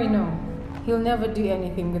 So now we know He'll never do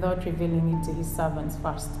anything without revealing it to His servants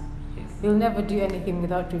first. Yes. He'll never do anything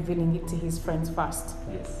without revealing it to His friends first.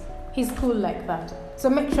 Yes. He's cool like that. So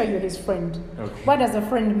make sure you're His friend. Okay. What does a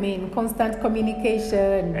friend mean? Constant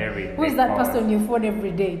communication. Who is that person on your phone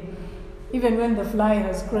every day? Even when the fly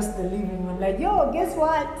has crossed the living room, like, yo, guess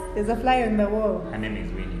what? There's a fly on the wall. Her name is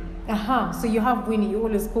Winnie. So you have Winnie, you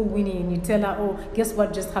always call Winnie and you tell her, oh, guess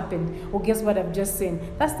what just happened? Or guess what I've just seen?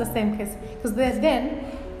 That's the same case. Because then,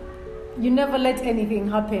 you never let anything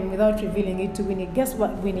happen without revealing it to Winnie. Guess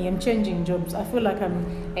what, Winnie? I'm changing jobs. I feel like I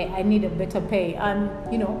need a better pay.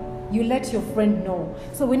 You let your friend know.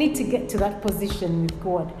 So we need to get to that position with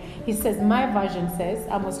God. He says, my version says,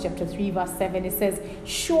 Amos chapter 3, verse 7, it says,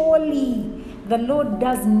 surely the Lord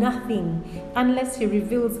does nothing unless He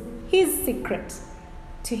reveals His secret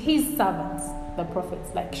to His servants, the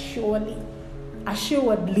prophets. Like, surely,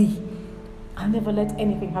 assuredly, I'll never let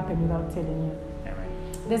anything happen without telling you.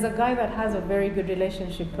 There's a guy that has a very good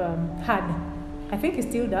relationship, I think he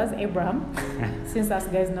still does, Abraham, since us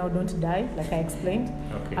guys now don't die, like I explained.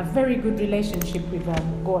 Okay. A very good relationship with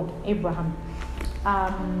God, Abraham.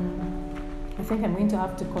 I think I'm going to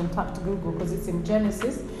have to contact Google because it's in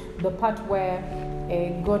Genesis, the part where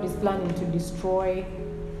God is planning to destroy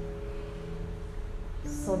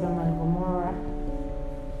Sodom and Gomorrah.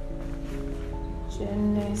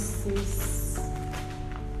 Genesis.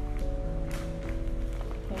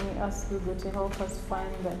 Can we ask Google to help us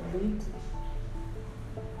find that bit?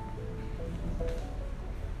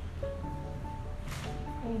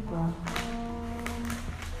 Abraham.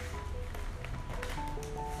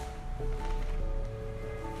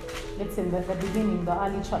 It's in the beginning, the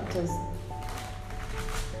early chapters.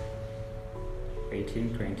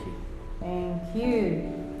 18:20. Thank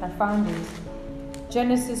you. I found it.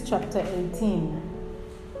 Genesis chapter 18.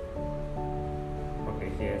 Okay,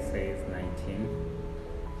 here it says 19.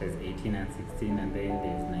 There's 18 and 16, and then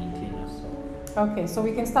there's 19 or so. Okay, so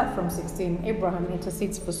we can start from 16. Abraham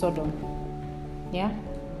intercedes for Sodom. Yeah?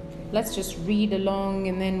 Let's just read along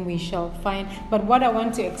and then we shall find. But what I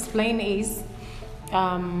want to explain is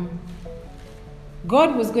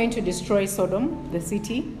God was going to destroy Sodom, the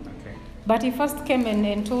city. Okay. But he first came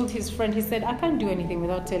and told his friend, he said, I can't do anything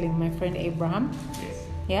without telling my friend Abraham. Yes.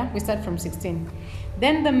 Yeah, we start from 16.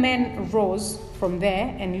 Then the men rose from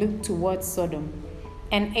there and looked towards Sodom.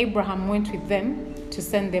 And Abraham went with them to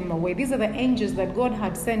send them away. These are the angels that God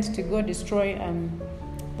had sent to go destroy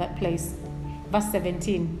that place. Verse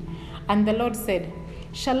 17. And the Lord said,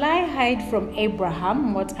 shall I hide from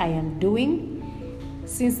Abraham what I am doing?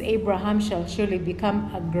 Since Abraham shall surely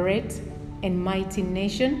become a great and mighty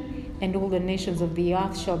nation, and all the nations of the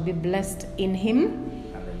earth shall be blessed in him.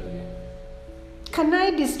 Hallelujah. Can I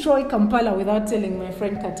destroy Kampala without telling my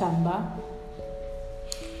friend Katamba?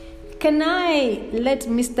 Can I let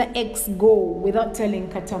Mr. X go without telling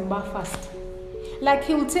Katamba first? Like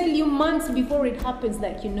he'll tell you months before it happens,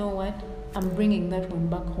 like, you know what? I'm bringing that one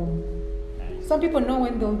back home. Nice. Some people know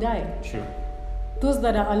when they'll die. Sure. Those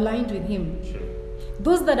that are aligned with him. Sure.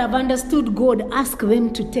 Those that have understood God, ask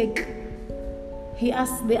them to take. They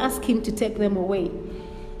ask him to take them away.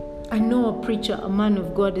 I know a preacher, a man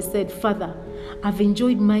of God, he said, Father, I've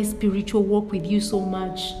enjoyed my spiritual walk with you so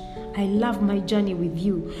much. I love my journey with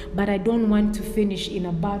you, but I don't want to finish in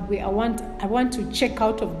a bad way. I want to check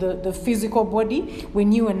out of the physical body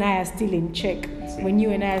when you and I are still in check, when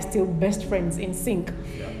you and I are still best friends in sync.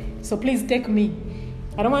 Yeah. So please take me.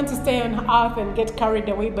 I don't want to stay on earth and get carried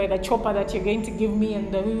away by the chopper that you're going to give me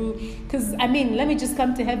and because let me just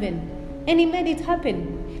come to heaven. And he made it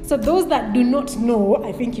happen. So those that do not know,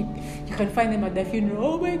 I think you can find them at the funeral.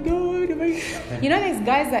 Oh my God. You know, there's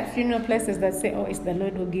guys at funeral places that say, oh, it's the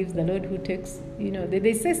Lord who gives, the Lord who takes. You know,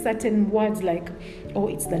 they say certain words like, oh,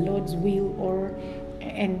 it's the Lord's will,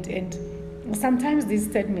 and sometimes these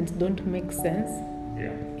statements don't make sense.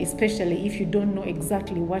 Yeah. Especially if you don't know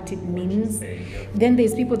exactly what it means. Yeah. Then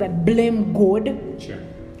there's people that blame God Sure.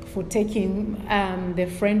 for taking their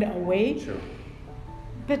friend away. Sure.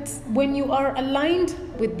 But when you are aligned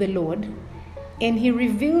with the Lord and he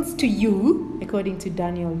reveals to you, according to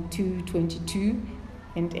Daniel 2:22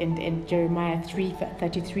 and Jeremiah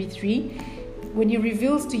 3:33, when he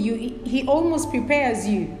reveals to you, he almost prepares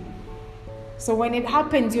you. So when it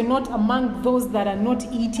happens, you're not among those that are not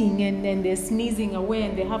eating and they're sneezing away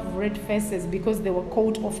and they have red faces because they were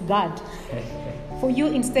caught off guard. For you,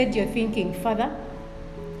 instead, you're thinking, Father,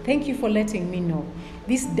 thank you for letting me know.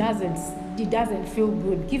 This doesn't feel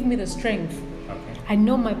good. Give me the strength. Okay. I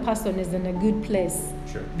know my person is in a good place.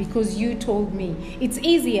 Sure. Because you told me. It's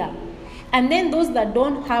easier. And then those that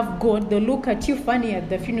don't have God, they look at you funny at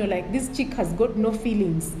the funeral, like this chick has got no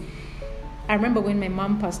feelings. I remember when my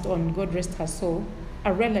mom passed on, God rest her soul,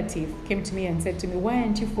 a relative came to me and said to me, why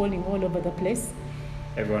aren't you falling all over the place?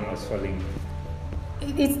 Everyone was falling.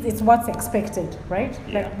 It's what's expected, right?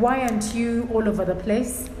 Yeah. Like, why aren't you all over the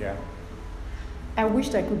place? Yeah. I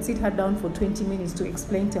wished I could sit her down for 20 minutes to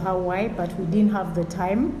explain to her why, but we didn't have the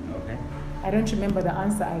time. Okay. I don't remember the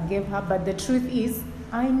answer I gave her, but the truth is,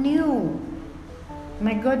 I knew.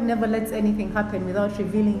 My God never lets anything happen without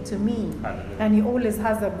revealing to me. Hallelujah. And he always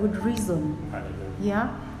has a good reason. Hallelujah.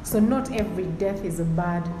 Yeah? So not every death is a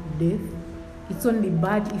bad death. It's only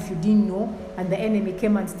bad if you didn't know and the enemy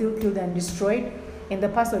came and still killed and destroyed. And the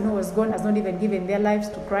person who was gone has not even given their lives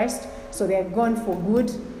to Christ. So they are gone for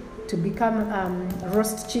good to become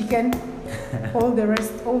roast chicken all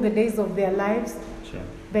the days of their lives. Sure.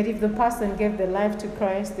 But if the person gave their life to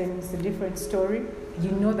Christ, then it's a different story.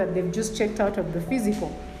 You know that they've just checked out of the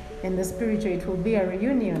physical. And the spiritual, it will be a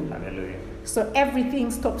reunion. Hallelujah. So everything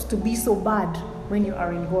stops to be so bad when you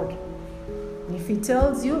are in God. And if he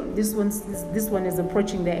tells you this one is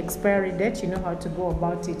approaching the expiry date, you know how to go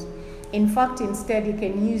about it. In fact, instead, he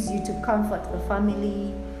can use you to comfort the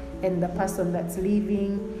family and the person that's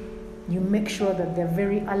leaving. You make sure that they're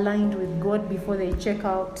very aligned with God before they check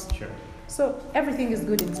out. Sure. So everything is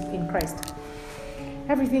good in Christ.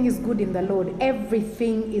 Everything is good in the Lord.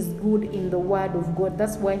 Everything is good in the Word of God.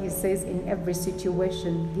 That's why He says in every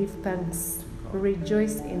situation, give thanks.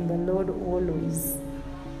 Rejoice in the Lord always.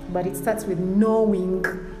 But it starts with knowing.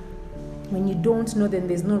 When you don't know, then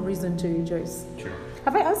there's no reason to rejoice. Sure.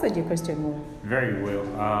 Have I answered your question well? Very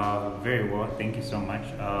well. Very well. Thank you so much.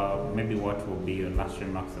 Maybe what will be your last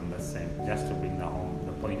remarks on the same, just to bring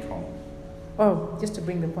the point home. Oh, just to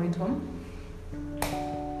bring the point home.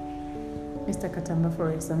 Mr. Katamba,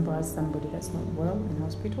 for example, has somebody that's not well in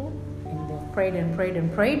hospital, and they've prayed and prayed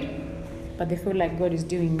and prayed, but they feel like God is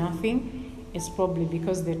doing nothing. It's probably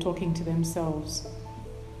because they're talking to themselves.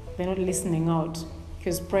 They're not listening out,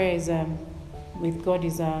 because prayer is with God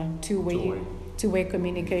is a two-way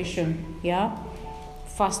communication. Yeah.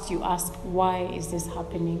 First, you ask, why is this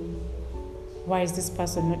happening? Why is this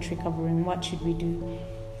person not recovering? What should we do?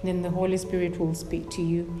 Then the Holy Spirit will speak to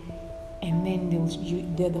you. And then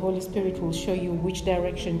the Holy Spirit will show you which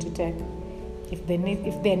direction to take. If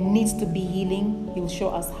there needs to be healing, He'll show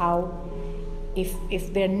us how.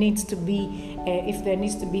 If there needs to be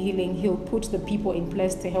healing, He'll put the people in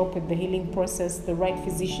place to help with the healing process, the right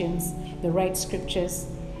physicians, the right scriptures.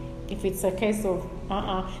 If it's a case of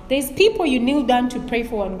there's people you kneel down to pray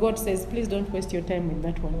for, and God says, please don't waste your time with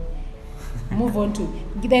that one. Move on to.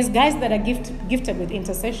 There's guys that are gifted with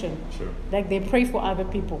intercession. Sure. Like they pray for other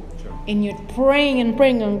people. Sure. And you're praying,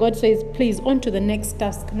 and God says, please, on to the next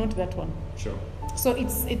task, not that one. Sure. So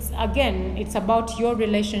it's about your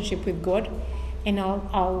relationship with God. And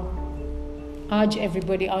I'll urge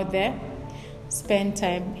everybody out there, spend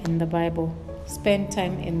time in the Bible. Spend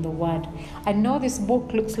time in the Word. I know this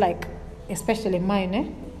book looks like, especially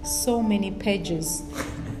mine, so many pages.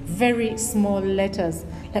 Very small letters.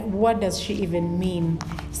 Like, what does she even mean?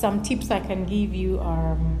 Some tips I can give you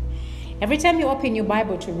are, every time you open your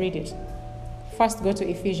Bible to read it, first go to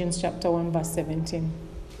Ephesians chapter 1 verse 17.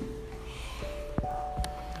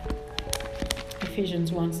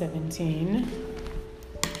 Ephesians 1:17.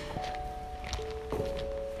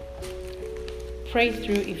 Pray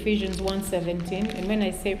through Ephesians 1:17. And when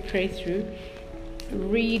I say pray through,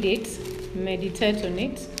 read it, meditate on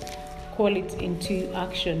it, call it into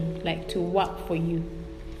action, like to work for you.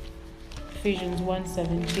 Ephesians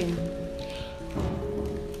 1:17.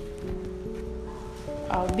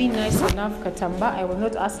 I'll be nice enough, Katamba. I will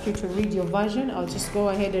not ask you to read your version. I'll just go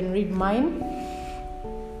ahead and read mine.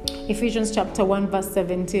 Ephesians chapter 1 verse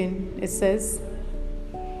 17. It says,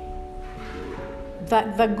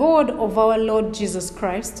 that the God of our Lord Jesus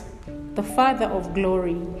Christ, the Father of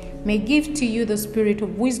glory, may give to you the spirit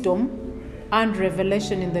of wisdom and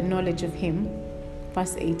revelation in the knowledge of Him.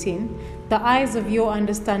 Verse 18. The eyes of your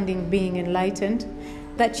understanding being enlightened,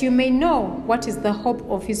 that you may know what is the hope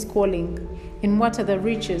of His calling, and what are the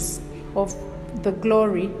riches of the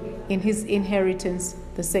glory in His inheritance,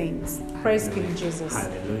 the saints. Praise King Jesus.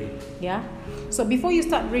 Hallelujah. Yeah? So before you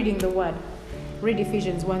start reading the word, read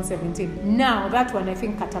Ephesians 1:17. Now, that one, I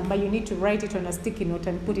think, Katamba, you need to write it on a sticky note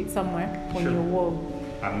and put it somewhere on your wall.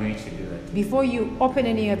 I'm going to do that. Before you open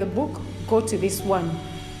any other book, go to this one.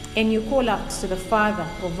 And you call out to the Father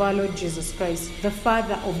of our Lord Jesus Christ, the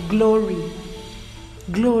Father of glory.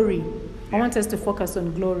 Glory. I want us to focus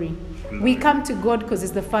on glory. We come to God because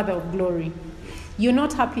He's the Father of glory. You're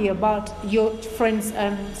not happy about your friend's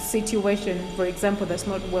situation, for example, that's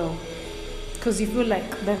not well, because you feel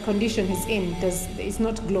like the condition he's in is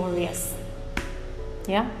not glorious.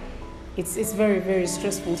 Yeah? It's very, very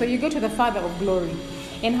stressful. So you go to the Father of glory.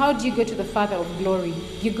 And how do you go to the Father of glory?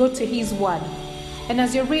 You go to His word. And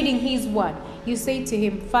as you're reading His word, you say to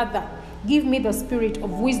Him, Father, give me the spirit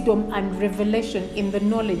of wisdom and revelation in the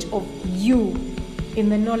knowledge of You, in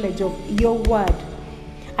the knowledge of Your word.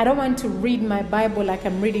 I don't want to read my Bible like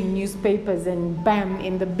I'm reading newspapers and bam,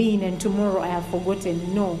 in the bin, and tomorrow I have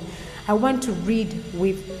forgotten. No. I want to read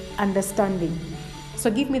with understanding. So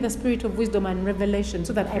give me the spirit of wisdom and revelation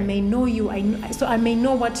so that I may know You, so I may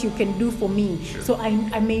know what You can do for me. Sure. So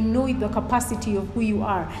I may know the capacity of who You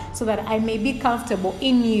are, so that I may be comfortable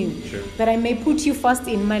in You, sure. That I may put You first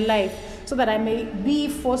in my life, so that I may be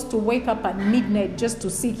forced to wake up at midnight just to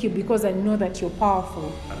seek You because I know that You're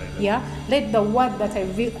powerful. Yeah? Let the word that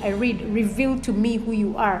I read reveal to me who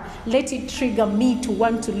You are. Let it trigger me to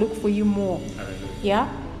want to look for You more. Yeah?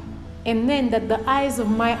 And then that the eyes of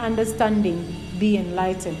my understanding be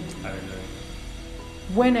enlightened.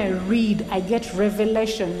 When I read, I get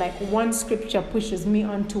revelation, like one scripture pushes me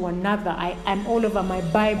onto another. I'm all over my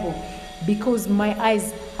Bible because my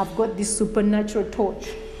eyes have got this supernatural torch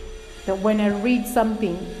that when I read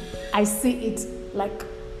something, I see it like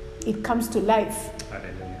it comes to life.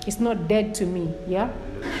 Hallelujah. It's not dead to me. Yeah?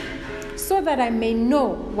 So that I may know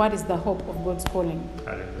what is the hope of God's calling.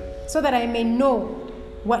 Hallelujah. So that I may know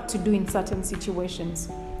what to do in certain situations.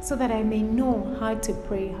 So that I may know how to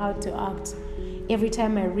pray, how to act. Every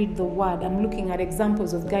time I read the word, I'm looking at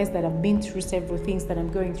examples of guys that have been through several things that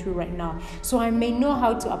I'm going through right now. So I may know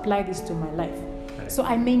how to apply this to my life. So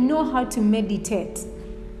I may know how to meditate.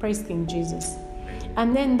 Praise King Jesus.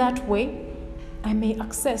 And then that way, I may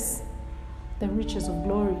access the riches of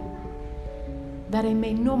glory. That I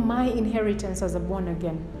may know my inheritance as a born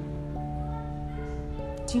again.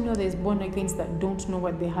 Do you know there's born agains that don't know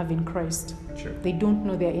what they have in Christ? Sure. They don't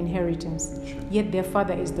know their inheritance. Sure. Yet their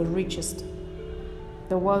Father is the richest.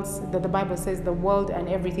 The Bible says the world and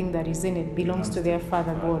everything that is in it belongs to their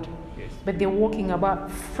Father God. Yes. But they're walking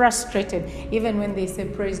about frustrated. Even when they say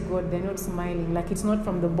praise God, they're not smiling. Like it's not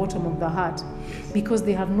from the bottom of the heart. Because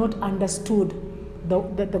they have not understood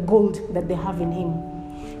the gold that they have in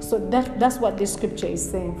Him. So that's what this scripture is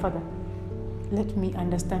saying. Father, let me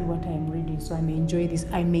understand what I am reading so I may enjoy this.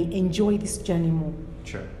 I may enjoy this journey more.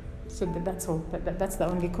 Sure. So that's all. That's the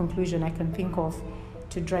only conclusion I can think of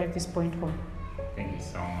to drive this point home. Thank you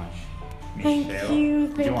so much. Thank Michelle, you.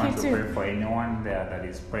 do you want to too. pray for anyone there that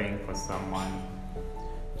is praying for someone?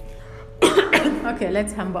 Okay,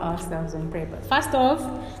 let's humble ourselves and pray. But first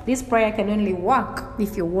off, this prayer can only work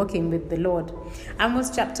if you're walking with the Lord. Amos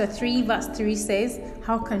chapter 3 verse 3 says,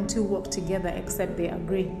 how can two walk together except they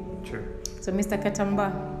agree? Sure. So Mr.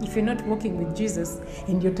 Katamba, if you're not walking with Jesus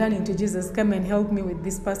and you're turning to Jesus, come and help me with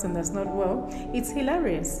this person that's not well, it's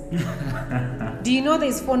hilarious. Do you know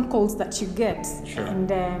there's phone calls that you get? Sure. And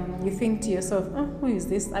you think to yourself, oh, who is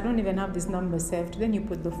this? I don't even have this number saved. Then you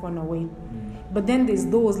put the phone away. But then there's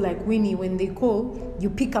those like Winnie, when they call, you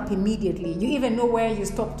pick up immediately. You even know where you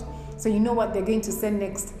stopped. So you know what they're going to send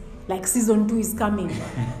next. Like season 2 is coming.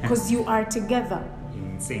 Because you are together.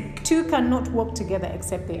 In sync. Two cannot walk together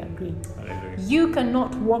except they agree. Hallelujah. You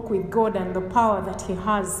cannot walk with God and the power that He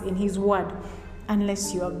has in His word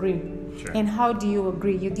unless you agree. Sure. And how do you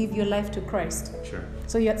agree? You give your life to Christ. Sure.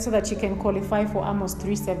 So that you can qualify for Amos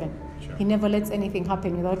 3:7. Sure. He never lets anything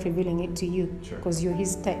happen without revealing it to you. Sure. Because you're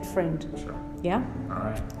His tight friend. Sure. Yeah? All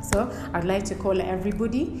right. So I'd like to call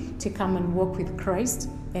everybody to come and walk with Christ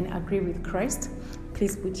and agree with Christ.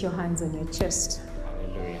 Please put your hands on your chest.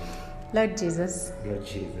 Hallelujah. Lord Jesus, Lord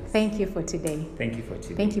Jesus. thank you for today. Thank you for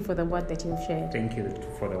today. Thank you for the word that you've shared. Thank you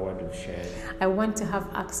for the word you've shared. I want to have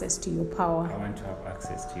access to your I power. want to have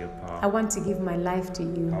access to your power. I want to give my life to I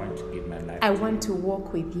you. want to give my life I to want you. to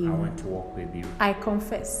walk with I you. want to walk with you. I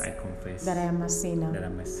confess I confess that I am a that sinner.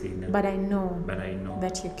 I'm a sinner. But I know But I know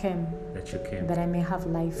that you came, that you came that I may have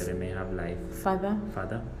life. that I may have life. Father,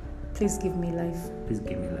 Father, please give me life. please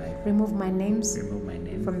give me life. Remove my names Remove my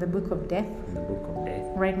name from the book of death. from the book of death.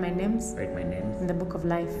 Write my names Write my name in the book of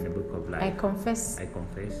life. in the book of life. I confess I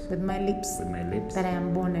confess with my lips with my lips that I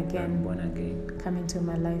am born that I'm again. born again. Come into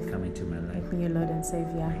my life. Come into my life. Make me your Lord and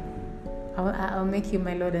Savior. I'll make you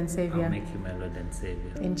my Lord and I'll Savior. make you my Lord and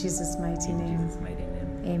Savior. In Jesus' mighty In name. Jesus' mighty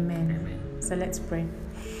name. Amen. Amen. So let's pray.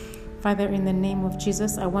 Father, in the name of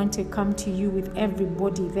Jesus, I want to come to you with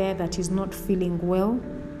everybody there that is not feeling well.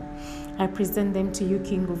 I present them to you,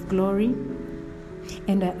 King of Glory.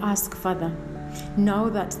 And I ask, Father, now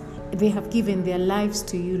that they have given their lives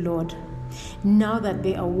to you, Lord, now that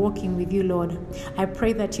they are walking with you, Lord, I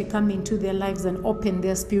pray that you come into their lives and open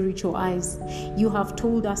their spiritual eyes. You have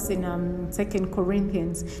told us in 2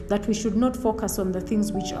 Corinthians that we should not focus on the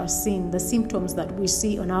things which are seen, the symptoms that we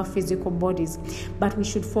see on our physical bodies, but we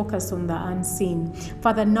should focus on the unseen.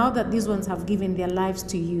 Father, now that these ones have given their lives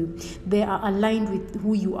to you, they are aligned with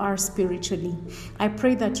who you are spiritually. I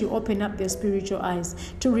pray that you open up their spiritual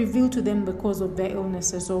eyes to reveal to them the cause of their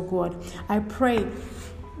illnesses, oh God. I pray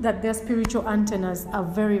that their spiritual antennas are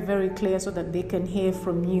very, very clear so that they can hear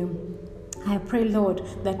from you. I pray, Lord,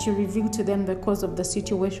 that you reveal to them the cause of the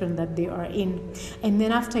situation that they are in. And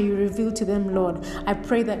then after you reveal to them, Lord, I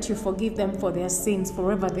pray that you forgive them for their sins,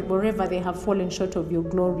 wherever they have fallen short of your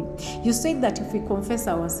glory. You said that if we confess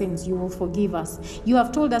our sins, you will forgive us. You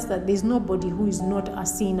have told us that there's nobody who is not a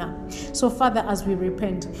sinner. So, Father, as we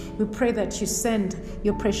repent, we pray that you send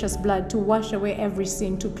your precious blood to wash away every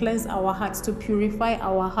sin, to cleanse our hearts, to purify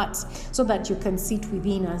our hearts, so that you can sit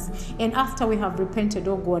within us. And after we have repented,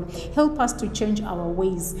 oh God, help us us to change our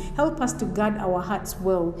ways. Help us to guard our hearts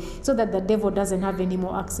well so that the devil doesn't have any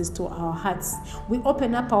more access to our hearts. We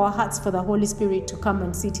open up our hearts for the Holy Spirit to come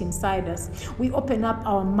and sit inside us. We open up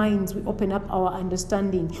our minds. We open up our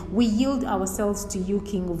understanding. We yield ourselves to you,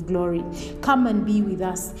 King of Glory. Come and be with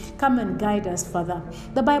us. Come and guide us, Father.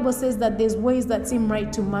 The Bible says that there's ways that seem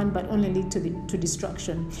right to man but only lead to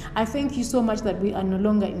destruction. I thank you so much that we are no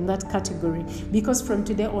longer in that category, because from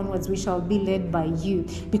today onwards we shall be led by you,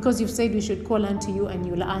 because you've said we should call unto you and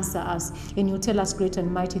you'll answer us, and you'll tell us great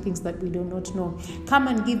and mighty things that we do not know. Come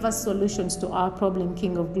and give us solutions to our problem,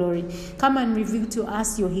 King of Glory. Come and reveal to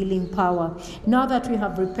us your healing power. Now that we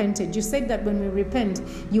have repented, you said that when we repent,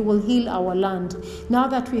 you will heal our land. Now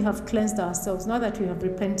that we have cleansed ourselves, now that we have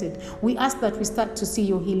repented, we ask that we start to see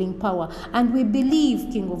your healing power. And we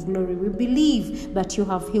believe, King of Glory, we believe that you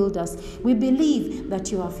have healed us. We believe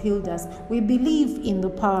that you have healed us. We believe in the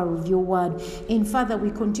power of your word. And Father,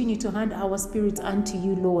 we continue to hand our spirits unto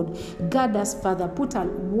you, Lord. Guard us, Father. Put a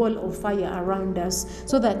wall of fire around us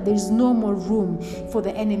so that there's no more room for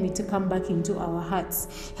the enemy to come back into our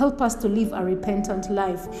hearts. Help us to live a repentant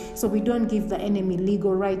life so we don't give the enemy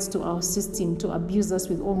legal rights to our system to abuse us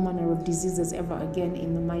with all manner of diseases ever again,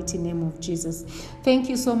 in the mighty name of Jesus. Thank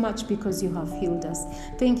you so much because you have healed us.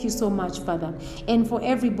 Thank you so much, Father. And for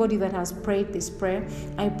everybody that has prayed this prayer,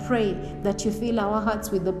 I pray that you fill our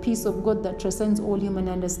hearts with the peace of God that transcends all human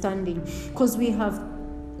understanding, because we have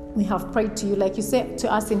prayed to you, like you said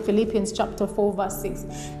to us in Philippians chapter 4 verse 6,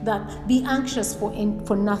 that be anxious for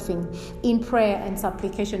nothing, in prayer and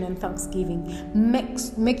supplication and thanksgiving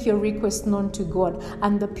make your request known to God,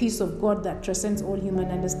 and the peace of God that transcends all human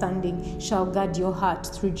understanding shall guard your heart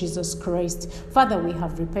through Jesus Christ. Father, we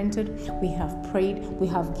have repented, we have prayed, we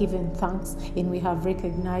have given thanks, and we have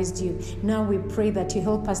recognized you. Now we pray that you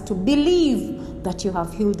help us to believe that you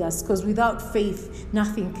have healed us, because without faith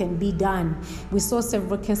nothing can be done. We saw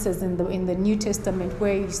several cases in the New Testament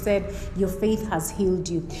where you said your faith has healed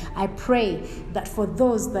you. I pray that for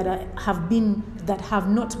those that have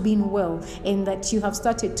not been well, and that you have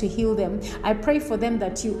started to heal them, I pray for them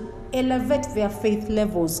that you elevate their faith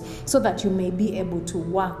levels so that you may be able to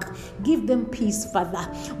work. Give them peace, Father.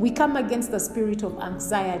 We come against the spirit of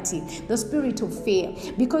anxiety, the spirit of fear,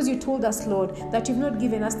 because you told us, Lord, that you've not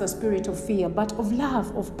given us the spirit of fear, but of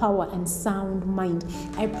love, of power, and sound mind.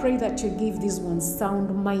 I pray that you give these ones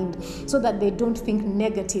sound mind so that they don't think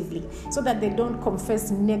negatively, so that they don't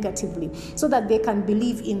confess negatively, so that they can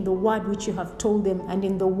believe in the word which you have told them and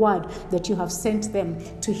in the word that you have sent them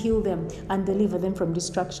to heal them and deliver them from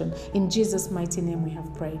destruction. In Jesus' mighty name we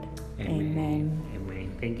have prayed. Amen.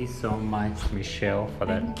 Amen. Thank you so much, Michelle, for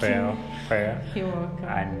that prayer. You're welcome.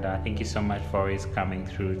 And thank you so much for always coming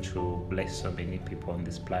through to bless so many people on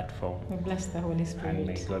this platform. We bless the Holy Spirit. And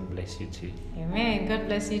may God bless you too. Amen. God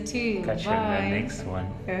bless you too. Catch Bye. you in the next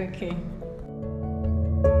one. Okay.